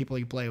 or 3 people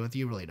you play with,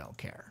 you really don't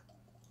care?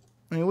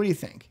 I mean, what do you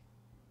think?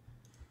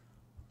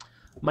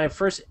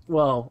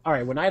 All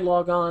right, when I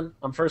log on,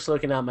 I'm first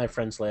looking at my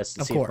friends list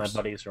to see if my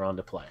buddies are on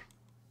to play.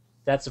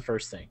 That's the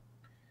first thing.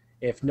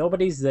 If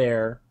nobody's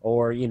there,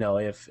 or,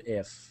 if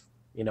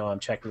I'm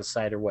checking the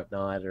site or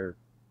whatnot, or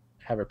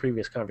have a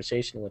previous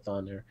conversation with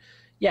on there,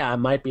 yeah, I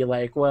might be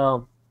like,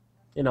 well,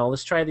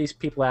 let's try these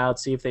people out,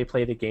 see if they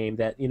play the game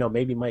that,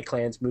 maybe my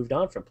clan's moved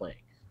on from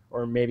playing.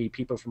 Or maybe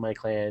people from my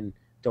clan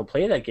don't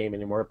play that game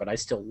anymore, but I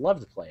still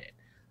love to play it.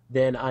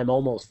 Then I'm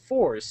almost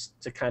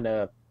forced to kind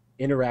of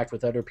interact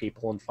with other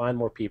people and find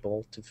more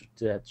people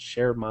to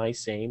share my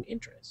same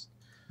interests.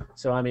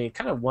 So, I mean,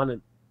 kind of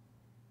one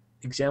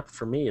example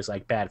for me is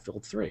like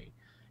Battlefield 3.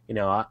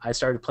 I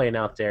started playing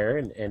out there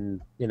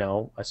and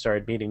I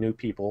started meeting new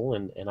people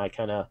and I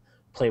kind of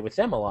play with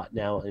them a lot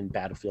now in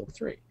Battlefield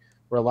 3,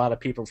 where a lot of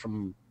people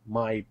from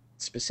my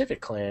specific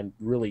clan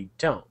really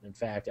don't. In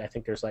fact, I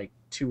think there's like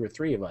 2 or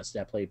 3 of us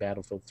that play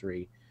Battlefield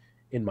 3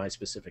 in my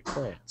specific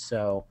clan.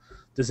 So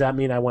does that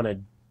mean I want to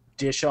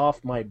dish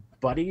off my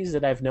buddies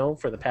that I've known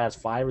for the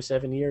past 5 or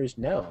 7 years?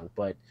 No,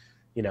 but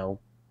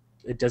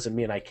it doesn't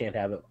mean I can't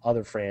have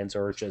other friends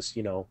or just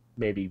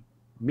maybe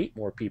meet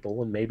more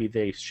people and maybe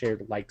they share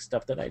like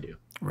stuff that I do.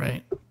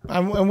 Right.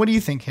 And what do you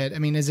think, Hit? I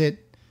mean, is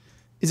it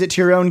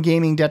to your own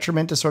gaming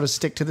detriment to sort of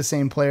stick to the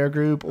same player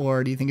group,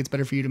 or do you think it's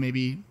better for you to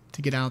maybe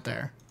to get out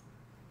there?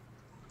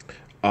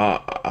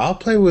 I'll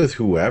play with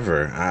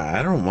whoever.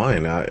 I don't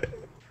mind.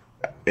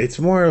 It's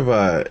more of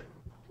a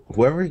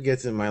whoever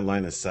gets in my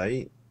line of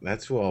sight,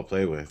 that's who I'll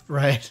play with.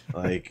 Right.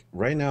 Like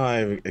right now I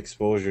have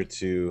exposure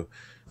to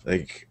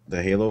like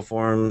the Halo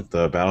forum,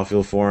 the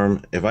Battlefield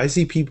forum. If I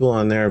see people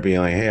on there being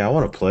like, hey, I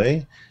want to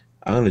play,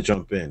 I'm going to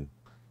jump in.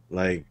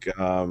 Like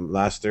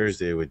last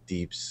Thursday with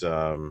Deep's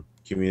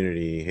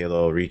community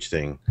Halo Reach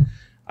thing.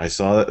 I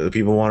saw that the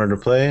people wanted to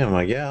play. I'm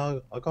like, yeah,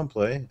 I'll come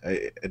play.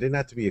 It didn't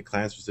have to be a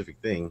clan specific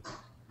thing,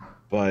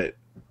 but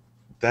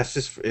that's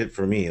just it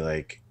for me.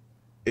 Like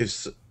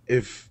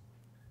if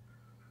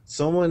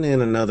someone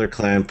in another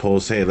clan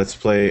posts, hey, let's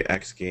play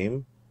X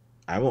game,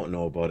 I won't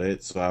know about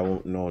it, so I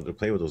won't know to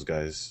play with those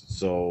guys.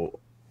 So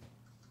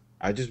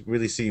I just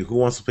really see who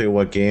wants to play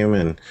what game,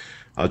 and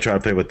I'll try to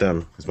play with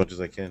them as much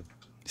as I can.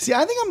 See,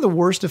 I think I'm the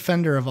worst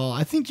offender of all.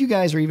 I think you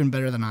guys are even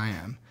better than I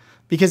am,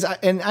 because I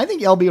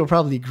think LB will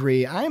probably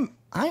agree. I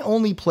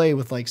only play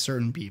with like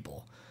certain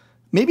people.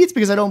 Maybe it's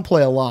because I don't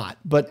play a lot,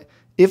 but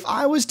if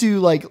I was to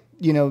like,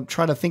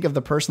 try to think of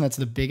the person that's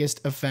the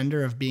biggest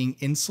offender of being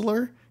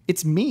insular,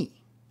 it's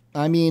me.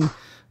 I mean,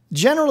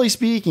 generally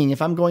speaking,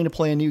 if I'm going to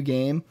play a new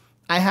game,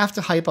 I have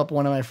to hype up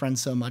one of my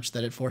friends so much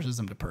that it forces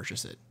them to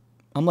purchase it.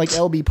 I'm like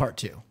LB Part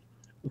 2.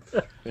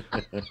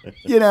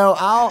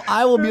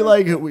 I will be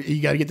like,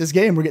 you got to get this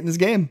game. We're getting this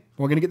game.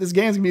 We're going to get this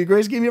game. It's going to be the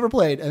greatest game you ever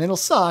played. And it'll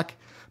suck,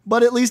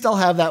 but at least I'll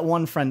have that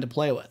one friend to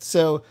play with.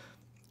 So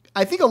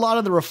I think a lot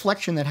of the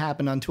reflection that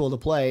happened on Tool to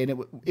Play,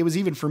 and it was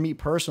even for me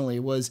personally,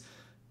 was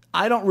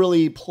I don't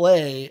really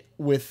play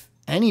with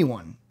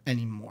anyone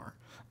anymore.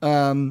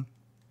 And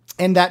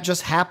that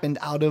just happened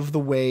out of the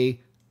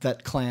way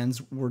that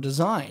clans were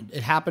designed.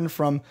 It happened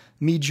from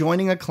me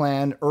joining a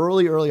clan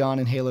early on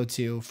in Halo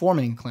 2,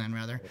 forming a clan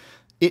rather,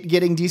 it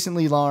getting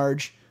decently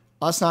large,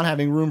 us not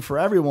having room for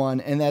everyone,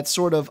 and that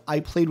sort of, I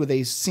played with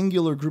a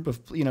singular group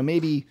of,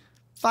 maybe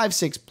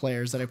 5-6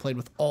 players that I played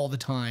with all the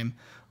time.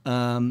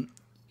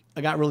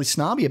 I got really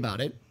snobby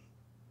about it.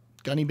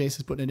 Gunny Base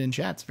is putting it in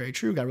chat. It's very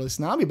true. Got really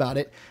snobby about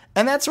it.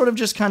 And that sort of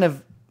just kind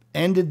of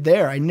ended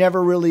there. I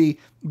never really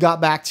got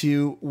back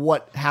to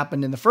what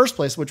happened in the first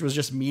place, which was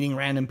just meeting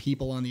random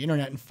people on the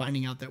internet and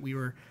finding out that we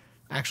were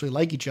actually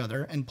like each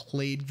other and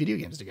played video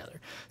games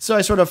together. So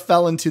I sort of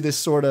fell into this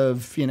sort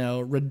of,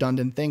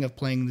 redundant thing of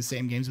playing the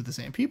same games with the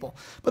same people.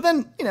 But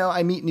then,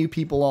 I meet new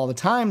people all the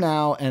time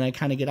now, and I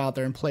kind of get out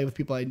there and play with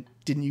people I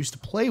didn't used to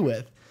play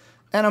with.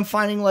 And I'm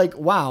finding like,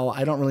 wow,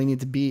 I don't really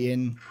need to be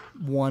in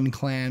one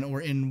clan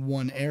or in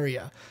one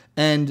area.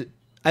 And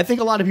I think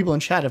a lot of people in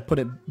chat have put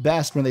it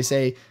best when they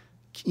say,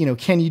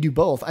 can you do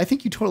both? I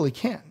think you totally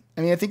can.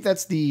 I mean, I think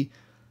that's the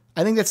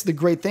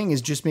great thing,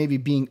 is just maybe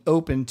being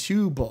open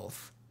to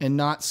both and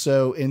not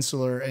so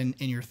insular in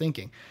your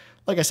thinking.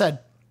 Like I said,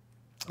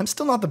 I'm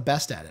still not the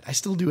best at it. I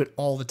still do it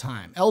all the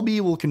time. LB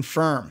will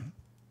confirm.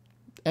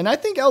 And I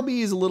think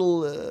LB is a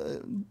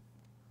little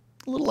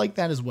like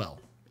that as well.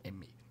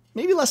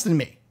 Maybe less than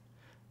me.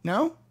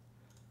 No?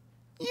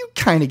 You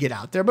kind of get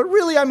out there, but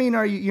really, I mean,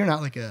 you're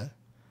not like a,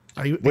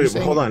 are you? Wait,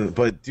 hold on.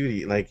 But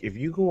dude, like if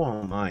you go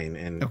online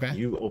and Okay.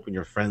 you open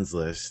your friends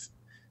list,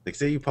 like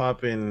say you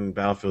pop in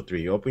Battlefield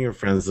 3, you open your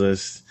friends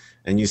list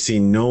and you see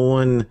no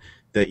one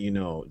that you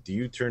know, do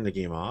you turn the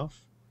game off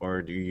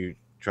or do you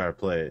try to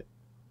play it?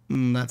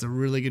 That's a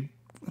really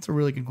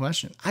good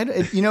question.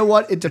 You know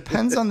what? It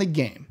depends on the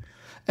game.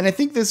 And I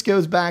think this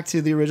goes back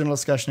to the original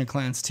discussion of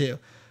clans too.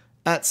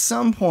 At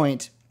some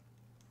point,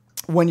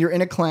 when you're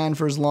in a clan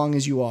for as long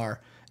as you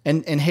are,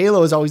 and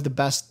Halo is always the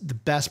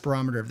best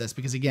barometer of this,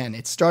 because again,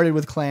 it started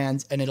with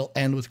clans and it'll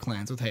end with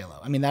clans with Halo.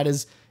 I mean, that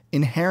is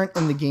inherent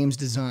in the game's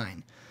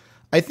design.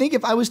 I think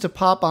if I was to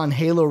pop on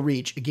Halo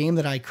Reach, a game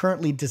that I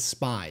currently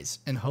despise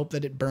and hope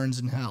that it burns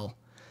in hell,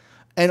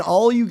 and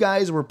all you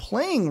guys were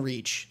playing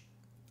Reach,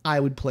 I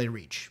would play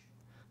Reach.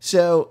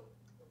 So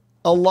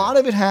a lot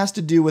of it has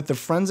to do with the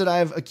friends that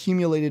I've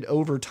accumulated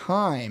over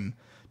time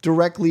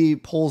directly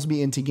pulls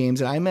me into games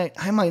that I might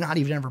not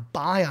even ever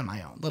buy on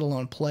my own, let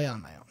alone play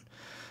on my own.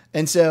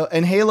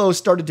 And Halo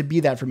started to be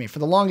that for me. For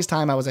the longest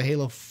time, I was a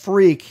Halo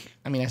freak.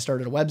 I mean, I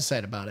started a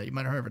website about it. You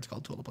might have heard of it. It's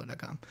called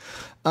tooltoplay.com.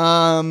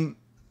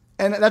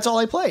 And that's all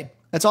I played.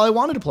 That's all I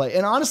wanted to play.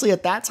 And honestly,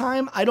 at that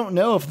time, I don't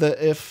know if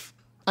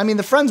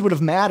the friends would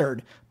have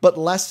mattered, but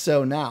less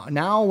so now.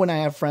 Now, when I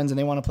have friends and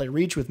they want to play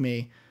Reach with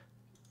me,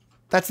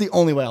 that's the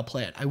only way I'll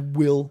play it. I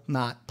will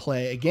not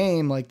play a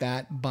game like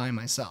that by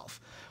myself.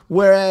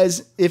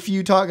 Whereas if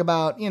you talk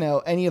about,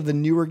 any of the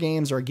newer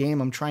games or a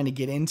game I'm trying to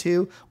get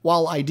into,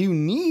 while I do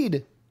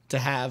need to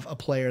have a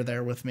player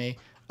there with me,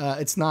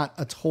 it's not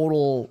a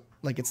total,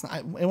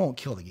 it won't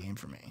kill the game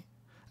for me.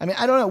 I mean,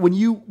 I don't know.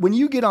 When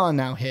you get on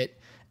now, Hit,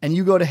 and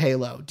you go to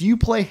Halo, do you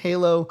play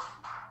Halo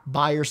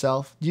by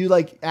yourself? Do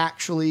you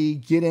actually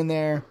get in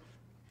there,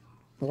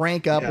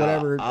 rank up,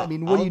 whatever? What do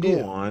you do?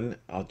 I'll go on.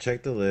 I'll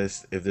check the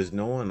list. If there's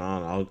no one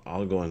on,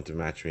 I'll go into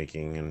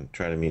matchmaking and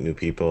try to meet new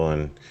people.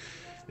 And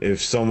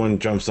if someone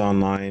jumps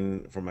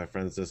online from my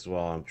friends list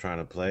while I'm trying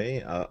to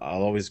play, I'll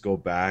always go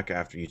back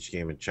after each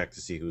game and check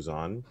to see who's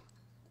on.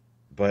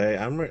 But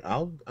I'm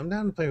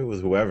down to play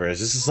with whoever. It's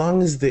just as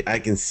long as I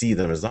can see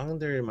them, as long as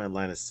they're in my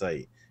line of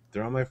sight. If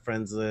they're on my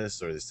friends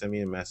list, or they send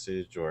me a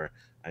message, or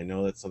I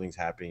know that something's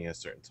happening at a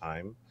certain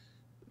time,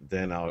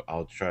 then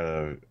I'll try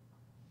to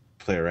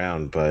play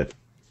around. But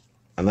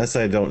unless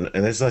I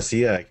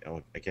see it,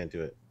 I can't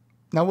do it.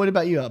 Now, what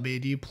about you,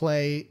 LB? Do you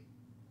play?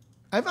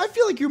 I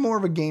feel like you're more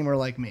of a gamer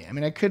like me. I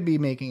mean, I could be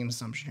making an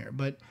assumption here,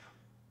 but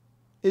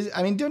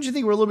don't you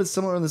think we're a little bit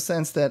similar in the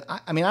sense that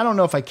I don't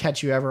know if I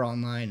catch you ever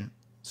online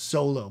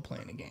solo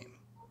playing a game.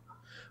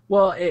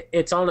 Well,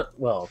 it's on.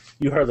 Well,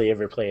 you hardly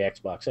ever play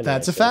Xbox. Anyway,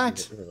 that's a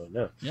fact. Really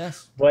know.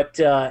 Yes. But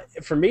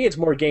for me, it's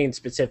more game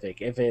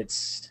specific. If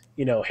it's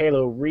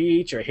Halo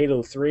Reach or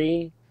Halo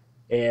 3,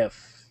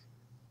 if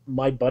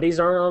my buddies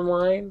aren't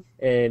online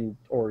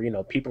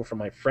or people from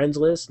my friends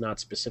list, not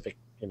specific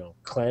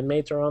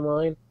clanmates are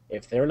online.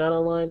 If they're not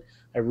online,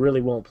 I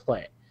really won't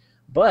play.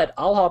 But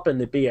I'll hop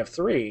into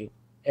BF3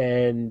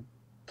 and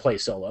play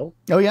solo.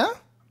 Oh yeah.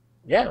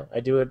 Yeah, I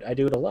do it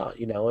a lot.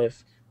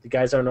 If the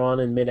guys aren't on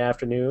in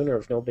mid-afternoon, or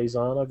if nobody's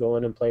on, I'll go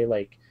in and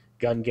play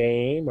gun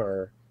game,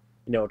 or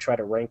try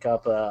to rank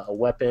up a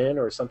weapon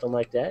or something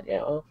like that. Yeah,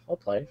 I'll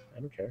play.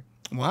 I don't care.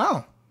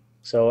 Wow.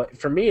 So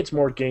for me, it's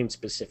more game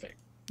specific.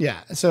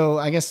 Yeah. So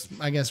I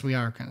guess we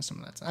are kind of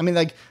some of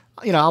that.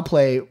 I'll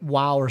play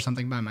WoW or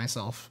something by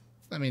myself.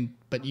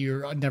 But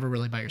you're never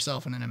really by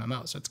yourself in an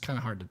MMO, so it's kind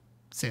of hard to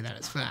say that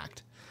as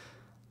fact.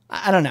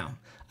 I don't know.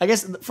 I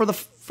guess for the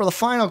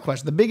final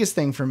question, the biggest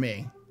thing for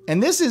me,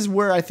 and this is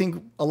where I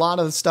think a lot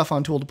of the stuff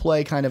on Tool to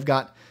Play kind of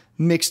got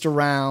mixed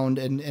around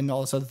and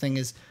all this other thing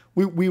is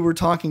we were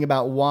talking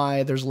about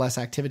why there's less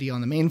activity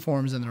on the main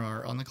forums than there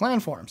are on the clan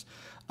forums.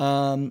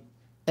 And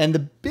one of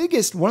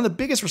the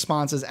biggest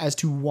responses as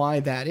to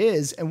why that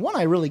is, and one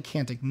I really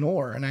can't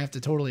ignore, and I have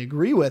to totally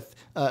agree with,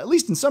 at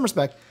least in some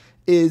respect,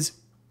 is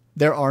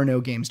there are no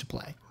games to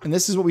play. And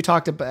this is what we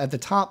talked about at the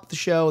top of the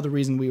show. The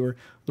reason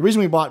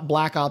we bought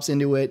Black Ops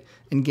into it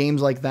and games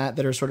like that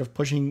are sort of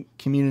pushing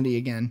community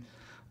again.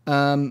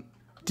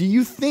 Do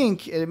you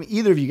think,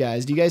 either of you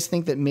guys, do you guys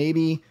think that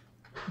maybe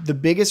the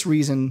biggest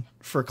reason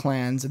for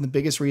clans and the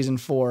biggest reason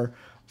for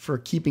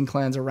keeping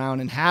clans around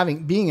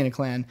and being in a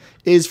clan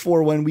is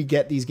for when we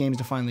get these games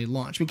to finally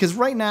launch? Because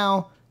right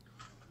now,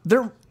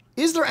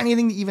 Is there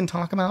anything to even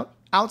talk about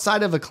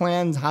outside of a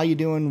clan? How you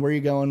doing? Where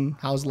you going?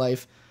 How's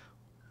life?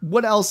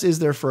 What else is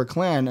there for a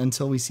clan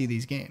until we see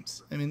these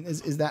games? I mean,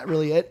 is that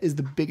really it? Is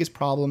the biggest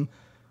problem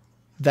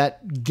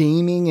that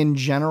gaming in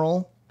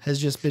general has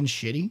just been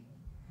shitty?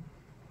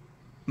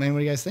 I mean, what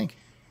do you guys think?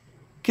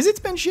 Because it's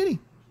been shitty,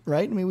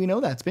 right? I mean, we know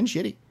that. It's been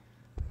shitty.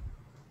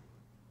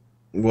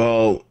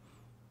 Well,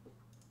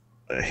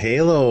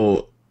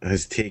 Halo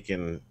has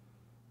taken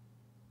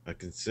a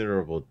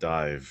considerable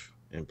dive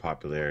in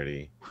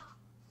popularity.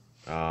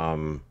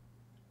 And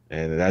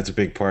that's a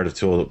big part of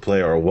Tool to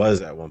Play, or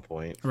was at one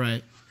point.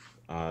 Right.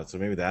 So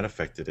maybe that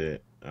affected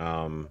it.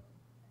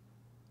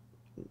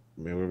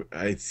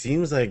 It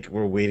seems like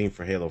we're waiting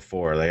for Halo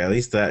 4. Like, at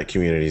least that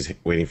community is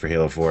waiting for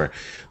Halo 4.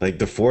 Like,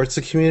 the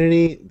Forza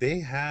community, they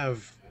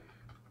have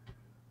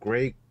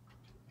great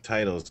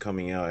titles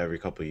coming out every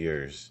couple of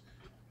years.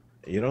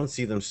 You don't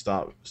see them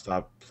stop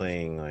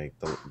playing, like,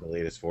 the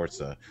latest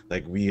Forza.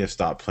 Like, we have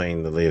stopped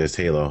playing the latest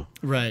Halo.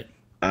 Right.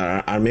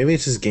 Maybe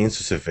it's just game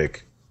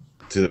specific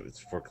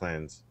for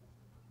clans.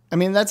 I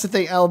mean, that's the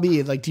thing,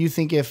 LB. Like, do you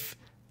think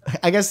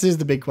I guess this is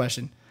the big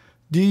question.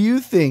 Do you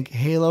think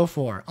Halo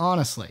 4,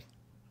 honestly,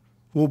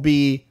 will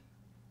be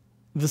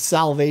the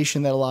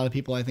salvation that a lot of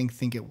people, I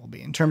think it will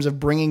be in terms of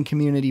bringing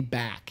community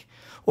back?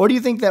 Or do you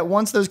think that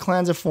once those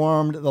clans have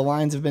formed, the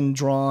lines have been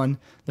drawn,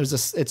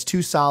 it's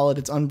too solid,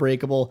 it's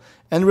unbreakable,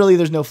 and really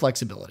there's no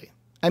flexibility?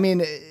 I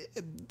mean,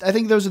 I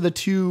think those are the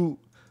two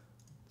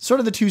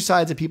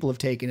sides that people have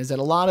taken, is that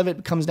a lot of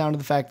it comes down to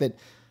the fact that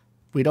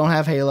we don't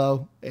have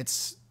Halo.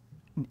 It's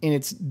in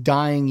its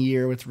dying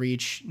year with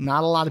Reach.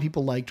 Not a lot of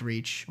people liked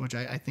Reach, which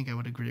I think I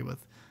would agree with.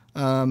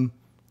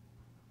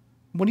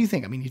 What do you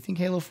think? I mean, do you think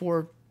Halo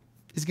 4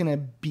 is going to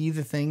be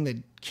the thing that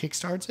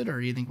kickstarts it, or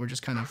do you think we're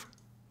just kind of,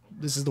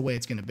 this is the way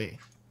it's going to be?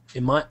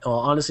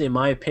 Honestly, in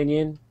my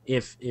opinion,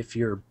 if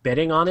you're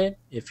betting on it,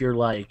 if you're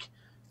like,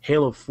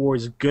 Halo 4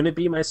 is going to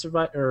be my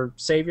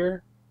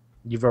savior,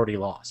 you've already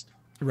lost.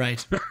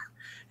 Right.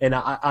 And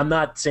I'm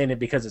not saying it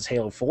because it's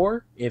Halo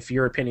 4. If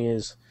your opinion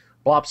is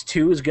Blops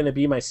 2 is going to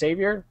be my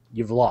savior,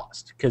 you've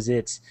lost. Because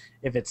if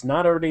it's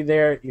not already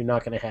there, you're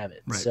not going to have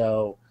it. Right.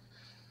 So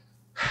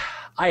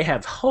I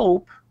have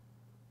hope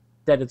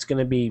that it's going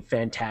to be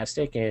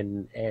fantastic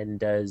and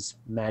does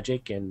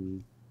magic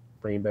and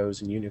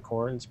rainbows and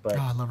unicorns. But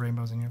I love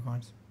rainbows and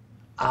unicorns.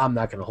 I'm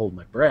not going to hold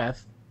my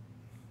breath.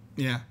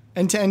 Yeah.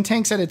 And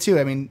Tank said it too.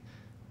 I mean,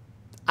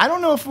 I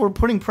don't know if we're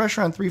putting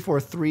pressure on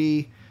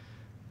 343.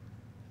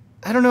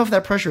 I don't know if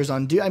that pressure is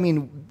on. I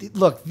mean,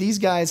 look, these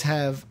guys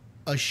have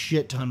a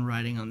shit ton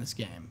riding on this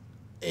game.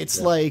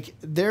 It's like,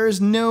 there is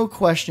no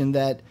question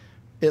that,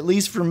 at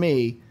least for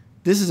me,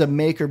 this is a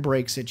make or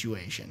break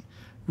situation.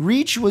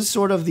 Reach was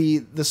sort of the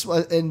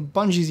and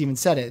Bungie's even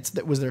said it.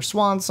 It was their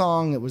swan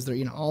song. It was their,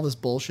 all this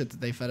bullshit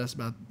that they fed us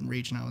about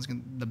Reach, and I was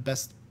the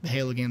best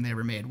Halo game they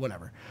ever made,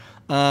 whatever.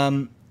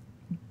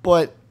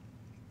 But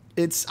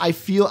I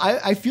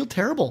feel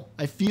terrible.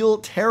 I feel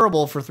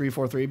terrible for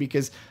 343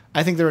 because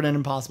I think they're in an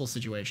impossible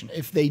situation.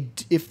 If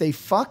they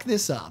fuck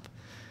this up,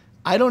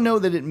 I don't know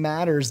that it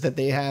matters that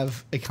they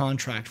have a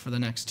contract for the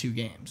next 2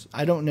 games.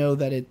 I don't know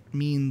that it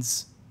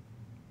means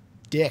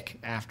dick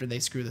after they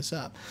screw this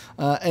up.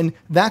 And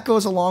that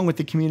goes along with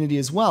the community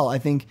as well. I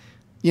think,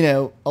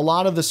 a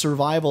lot of the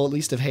survival, at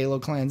least of Halo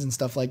clans and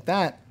stuff like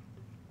that,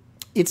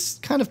 it's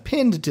kind of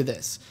pinned to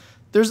this.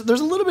 There's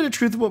a little bit of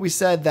truth to what we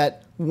said,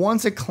 that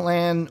once a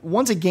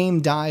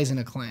game dies in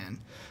a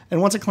clan,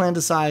 and once a clan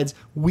decides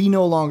we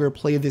no longer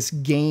play this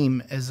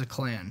game as a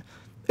clan,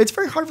 it's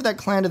very hard for that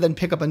clan to then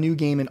pick up a new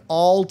game and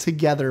all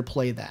together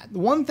play that. The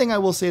one thing I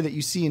will say that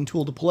you see in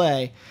Tool to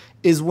Play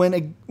is when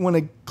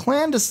a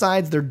clan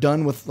decides they're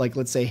done with, like,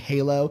 let's say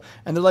Halo,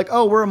 and they're like,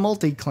 oh, we're a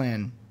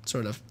multi-clan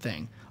sort of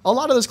thing. A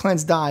lot of those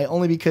clans die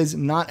only because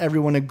not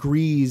everyone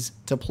agrees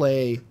to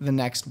play the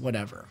next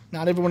whatever.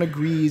 Not everyone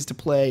agrees to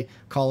play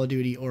Call of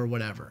Duty or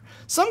whatever.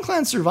 Some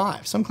clans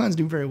survive. Some clans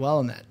do very well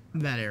in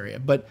that area.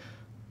 But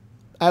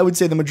I would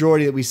say the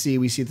majority that we see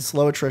the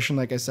slow attrition,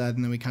 like I said,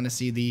 and then we kind of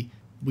see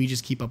we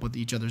just keep up with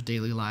each other's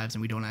daily lives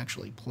and we don't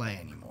actually play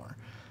anymore.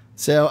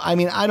 So, I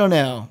mean, I don't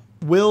know.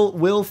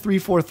 Will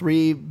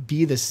 343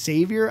 be the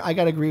savior? I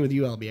got to agree with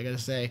you, LB. I got to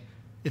say,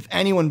 if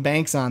anyone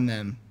banks on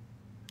them,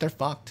 they're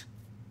fucked.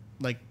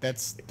 Like,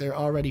 they're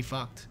already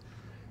fucked.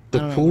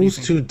 The pool's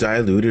too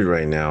diluted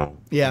right now.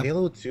 Yeah.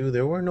 Halo 2,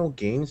 there were no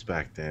games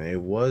back then. It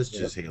was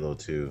just Halo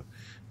 2.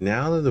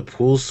 Now that the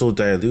pool's so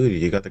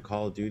diluted, you got the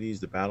Call of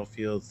Duties, the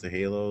Battlefields, the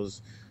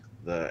Halos,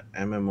 the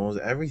MMOs,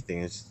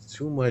 everything. It's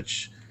too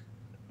much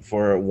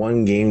for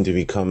one game to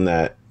become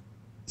that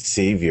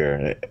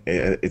savior.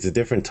 It's a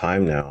different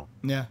time now.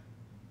 Yeah.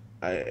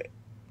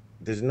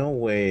 There's no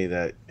way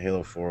that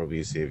Halo 4 will be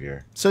a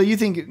savior. So you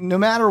think no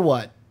matter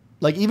what,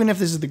 like, even if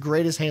this is the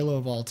greatest Halo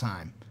of all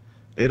time,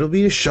 it'll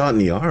be a shot in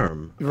the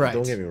arm. Right.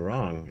 Don't get me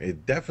wrong.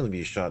 It'd definitely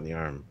be a shot in the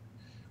arm.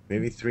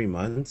 Maybe 3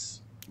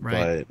 months.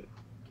 Right.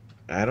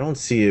 But I don't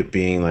see it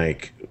being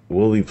like,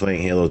 we'll be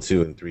playing Halo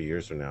 2 in 3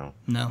 years from now.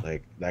 No.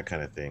 Like, that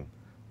kind of thing.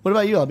 What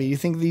about you, LB? You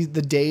think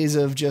the days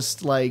of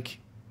just, like,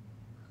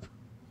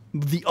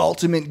 the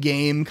ultimate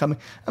game coming.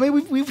 I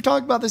mean, we've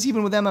talked about this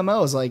even with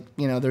MMOs. Like,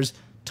 you know, there's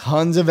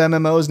tons of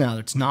MMOs now.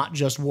 It's not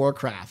just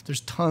Warcraft.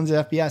 There's tons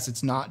of FPS.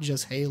 It's not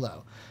just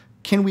Halo.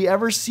 Can we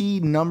ever see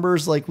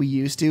numbers like we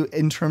used to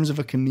in terms of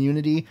a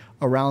community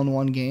around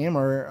one game,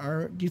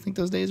 or do you think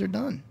those days are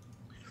done?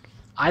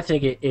 I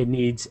think it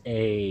needs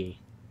a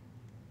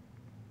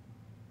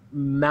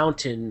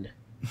mountain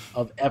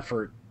of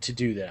effort to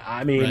do that.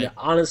 I mean, Right.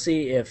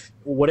 honestly, if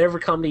whatever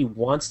company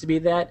wants to be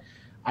that,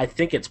 I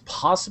think it's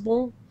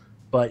possible,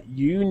 but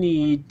you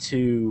need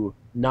to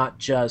not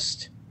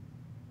just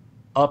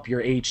up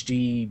your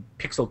HD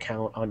pixel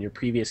count on your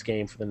previous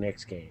game for the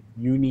next game.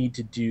 You need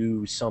to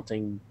do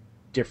something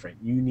different.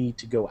 You need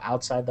to go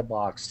outside the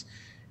box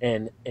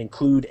and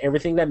include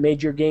everything that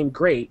made your game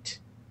great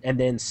and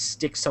then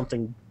stick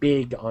something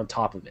big on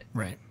top of it.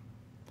 Right.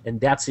 And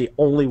that's the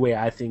only way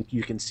I think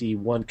you can see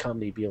one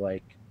company be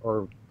like,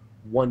 or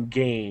one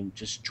game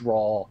just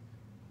draw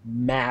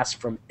mass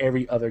from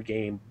every other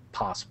game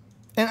possible.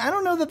 And I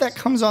don't know that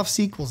comes off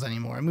sequels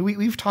anymore. I mean,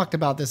 we've talked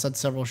about this on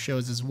several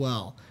shows as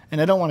well. And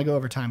I don't want to go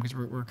over time because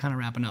we're kind of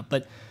wrapping up.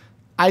 But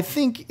I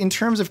think in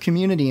terms of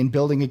community and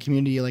building a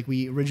community like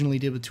we originally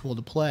did with Tool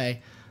to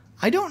Play,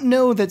 I don't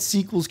know that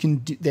sequels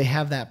they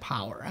have that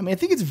power. I mean, I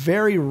think it's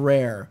very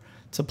rare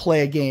to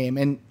play a game.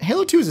 And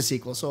Halo 2 is a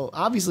sequel, so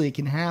obviously it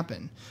can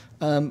happen.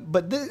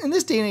 But in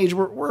this day and age,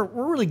 we're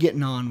really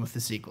getting on with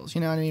the sequels.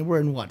 You know what I mean? We're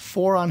in,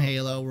 4 on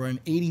Halo. We're in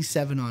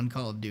 87 on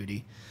Call of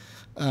Duty.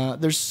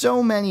 There's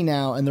so many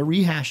now, and the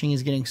rehashing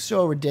is getting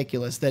so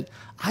ridiculous that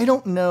I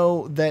don't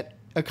know that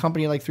a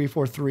company like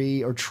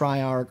 343 or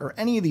Treyarch or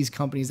any of these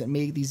companies that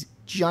make these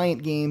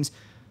giant games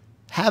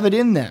have it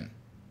in them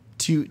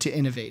to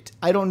innovate.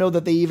 I don't know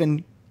that they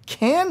even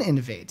can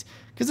innovate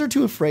because they're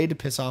too afraid to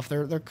piss off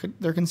their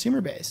consumer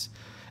base.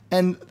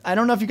 And I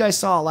don't know if you guys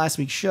saw last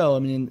week's show. I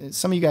mean,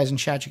 some of you guys in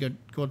chat, you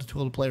go to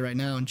Tool to Play right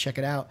now and check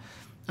it out.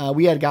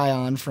 We had a guy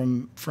on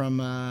from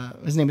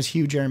his name is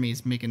Hugh Jeremy.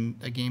 He's making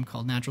a game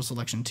called Natural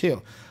Selection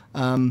 2.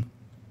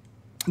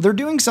 They're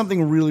doing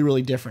something really,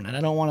 really different, and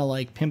I don't want to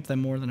like pimp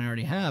them more than I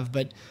already have,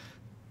 but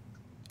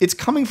it's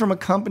coming from a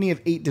company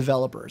of 8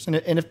 developers. And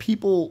if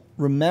people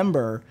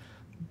remember,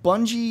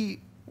 Bungie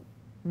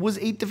was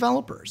 8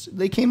 developers.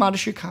 They came out of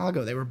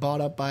Chicago. They were bought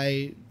up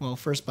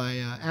first by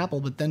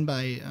Apple, but then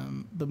by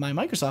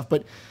Microsoft.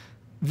 But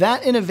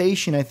that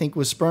innovation, I think,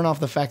 was spurred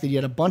off the fact that you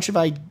had a bunch of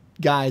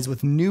guys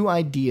with new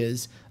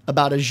ideas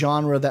about a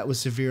genre that was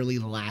severely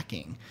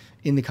lacking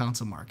in the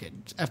console market.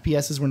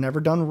 FPSs were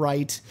never done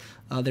right.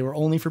 They were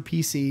only for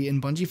PC,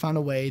 and Bungie found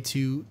a way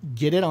to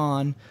get it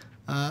on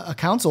a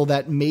console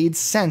that made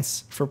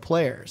sense for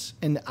players.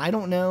 And I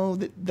don't know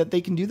that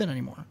they can do that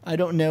anymore. I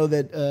don't know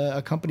that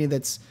a company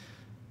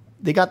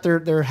they got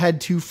their head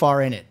too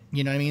far in it.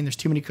 You know what I mean? There's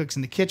too many cooks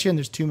in the kitchen.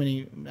 There's too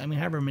many,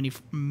 however many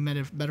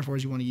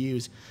metaphors you want to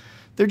use.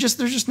 There's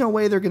just no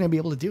way they're going to be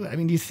able to do it. I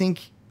mean, do you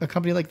think a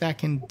company like that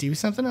can do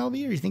something, LB? Or do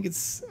you think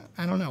it's,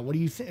 I don't know. What do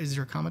you think? Is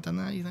there a comment on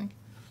that, you think?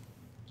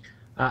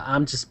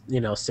 I'm just,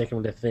 sticking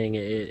with the thing.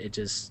 It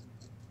just,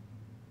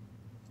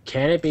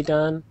 can it be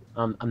done?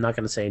 I'm not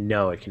going to say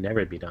no, it can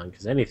never be done,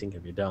 because anything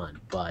can be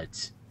done.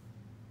 But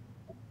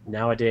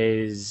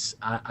nowadays,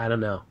 I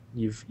don't know.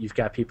 You've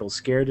got people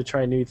scared to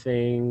try new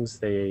things.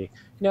 They,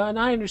 and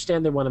I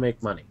understand they want to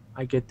make money.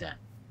 I get that.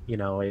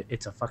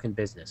 It's a fucking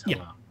business.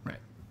 Hello. Yeah, right.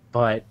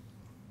 But,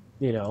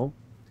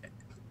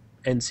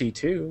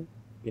 NC2,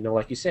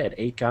 like you said,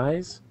 8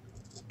 guys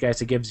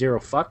that give 0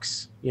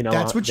 fucks.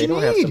 That's what they you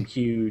don't have need. some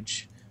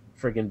huge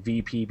friggin'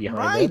 VP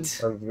behind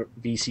them or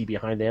VC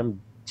behind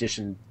them,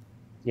 dishing,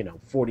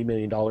 $40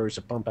 million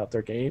to pump out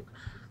their game.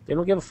 They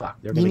don't give a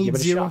fuck. They're going to give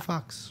it a 0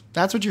 shot. fucks.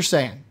 That's what you're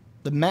saying.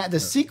 The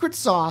secret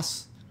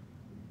sauce.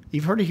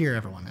 You've heard it here,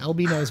 everyone.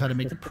 LB knows how to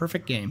make the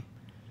perfect game.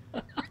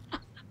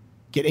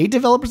 Get 8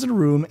 developers in a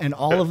room, and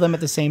all of them at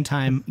the same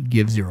time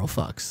give 0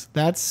 fucks.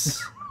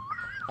 That's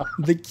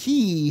the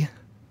key,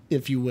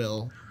 if you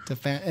will, to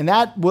and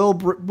that will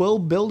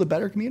build a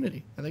better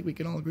community. I think we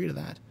can all agree to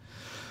that.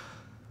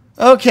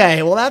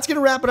 Okay, well, that's going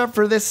to wrap it up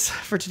for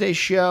today's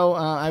show.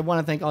 I want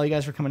to thank all you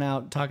guys for coming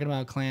out, talking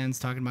about clans,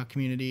 talking about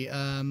community.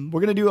 We're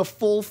going to do a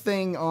full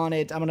thing on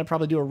it. I'm going to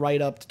probably do a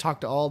write-up to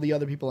talk to all the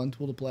other people on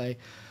Tool to Play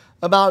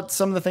about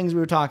some of the things we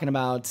were talking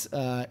about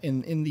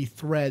in the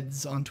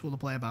threads on Tool to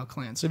Play about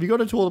clans. So if you go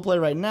to Tool to Play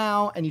right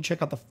now and you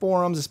check out the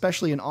forums,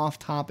 especially in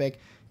off-topic,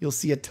 you'll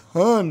see a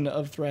ton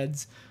of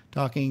threads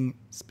talking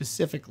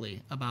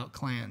specifically about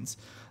clans.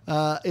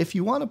 If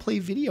you want to play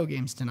video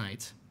games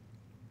tonight,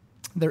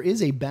 there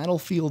is a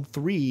Battlefield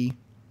 3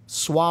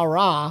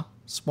 soiree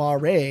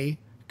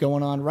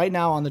going on right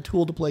now on the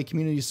Tool to Play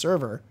community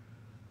server.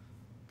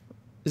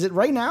 Is it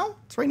right now?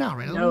 It's right now,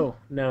 right? No,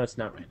 it's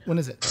not right now. When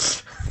is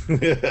it?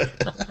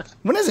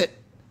 When is it?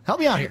 Help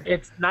me out here.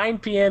 It's 9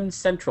 p.m.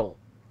 Central.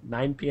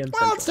 9 p.m.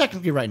 Central. Well, it's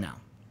technically right now.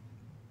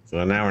 So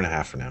an hour and a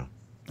half from now.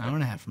 Hour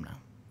and a half from now.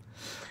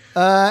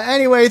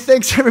 Anyway,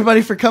 thanks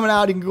everybody for coming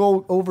out. You can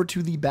go over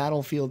to the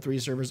Battlefield 3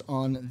 servers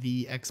on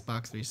the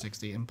Xbox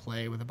 360 and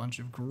play with a bunch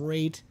of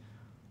great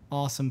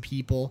awesome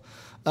people.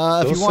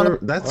 If you want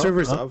to, that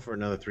server's up for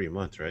another 3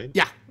 months, right?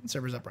 yeah, the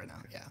server's up right now.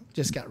 Yeah,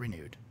 just got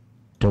renewed.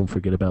 Don't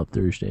forget about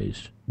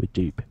Thursdays with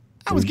Deep.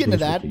 I was getting to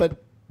Thursdays that, with Deep.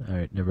 but All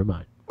right, never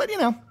mind. you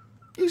know,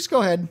 you just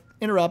go ahead,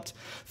 interrupt.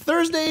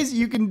 Thursdays,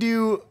 you can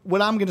do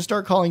what I'm going to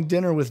start calling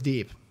dinner with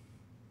Deep.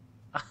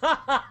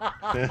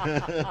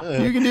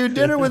 You can do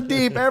dinner with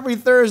Deep every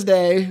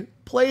Thursday,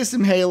 play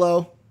some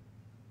Halo,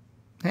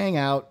 hang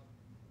out.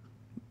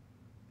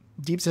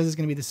 Deep says he's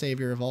going to be the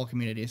savior of all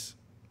communities,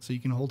 so you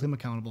can hold him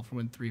accountable for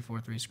when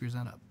 343 screws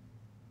that up.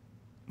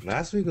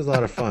 Last week was a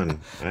lot of fun.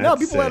 No,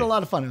 people had a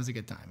lot of fun. It was a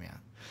good time, yeah.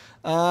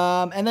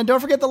 And then don't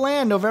forget the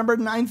LAN, November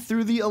 9th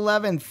through the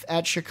 11th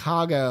at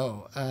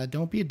Chicago.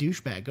 Don't be a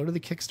douchebag. Go to the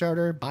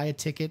Kickstarter, buy a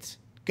ticket.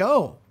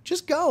 Go.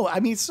 Just go.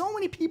 I mean, so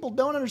many people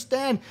don't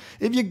understand.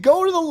 If you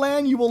go to the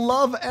LAN, you will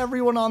love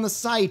everyone on the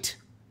site.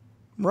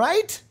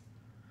 Right?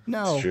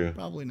 No,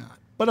 probably not.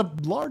 But a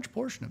large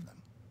portion of them.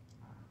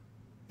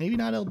 Maybe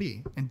not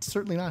LB, and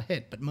certainly not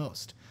Hit, but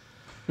most.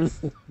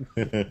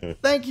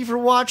 Thank you for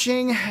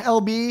watching,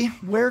 LB.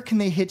 Where can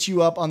they hit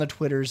you up on the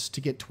Twitters to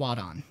get twat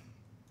on?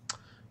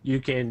 You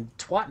can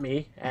twat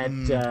me at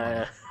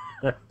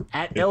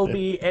at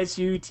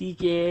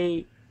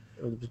LBSUTKA.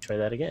 Let me try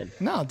that again.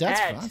 No,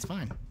 that's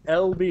fine.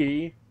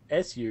 LBSUTKE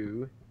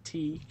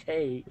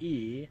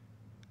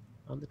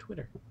on the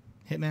Twitter.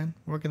 Hitman,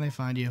 where can they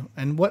find you?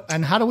 And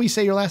how do we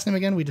say your last name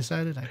again? We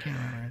decided. I can't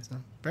remember. It's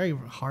very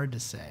hard to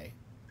say.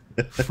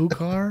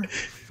 Fukar?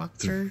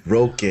 Fucker?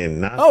 Roken,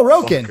 not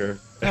Roken. fucker.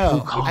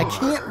 Oh, I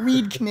can't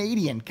read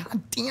Canadian.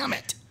 God damn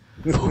it.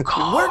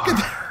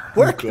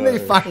 Where can they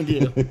find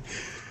you?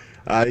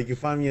 You can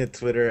find me at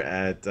Twitter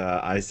at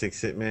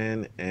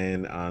i6hitman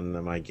and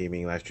on my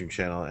gaming live stream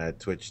channel at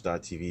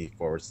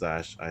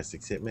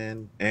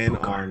twitch.tv/i6hitman and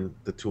on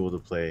the Tool to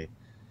Play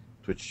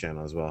Twitch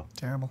channel as well.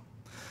 Terrible.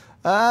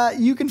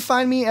 You can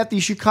find me at the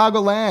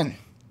Chicago LAN,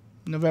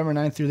 November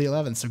 9th through the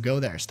 11th. So go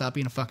there. Stop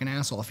being a fucking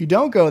asshole. If you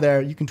don't go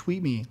there, you can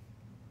tweet me.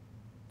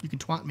 You can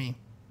twat me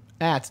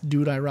at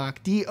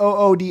DoodIRock,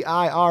 DOODIROCK.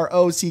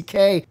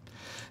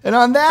 And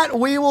on that,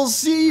 we will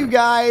see you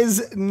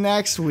guys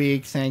next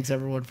week. Thanks,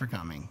 everyone, for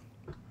coming.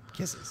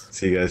 Kisses.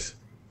 See you guys.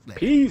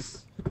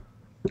 Peace.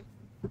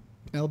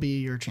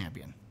 LB, you're a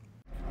champion.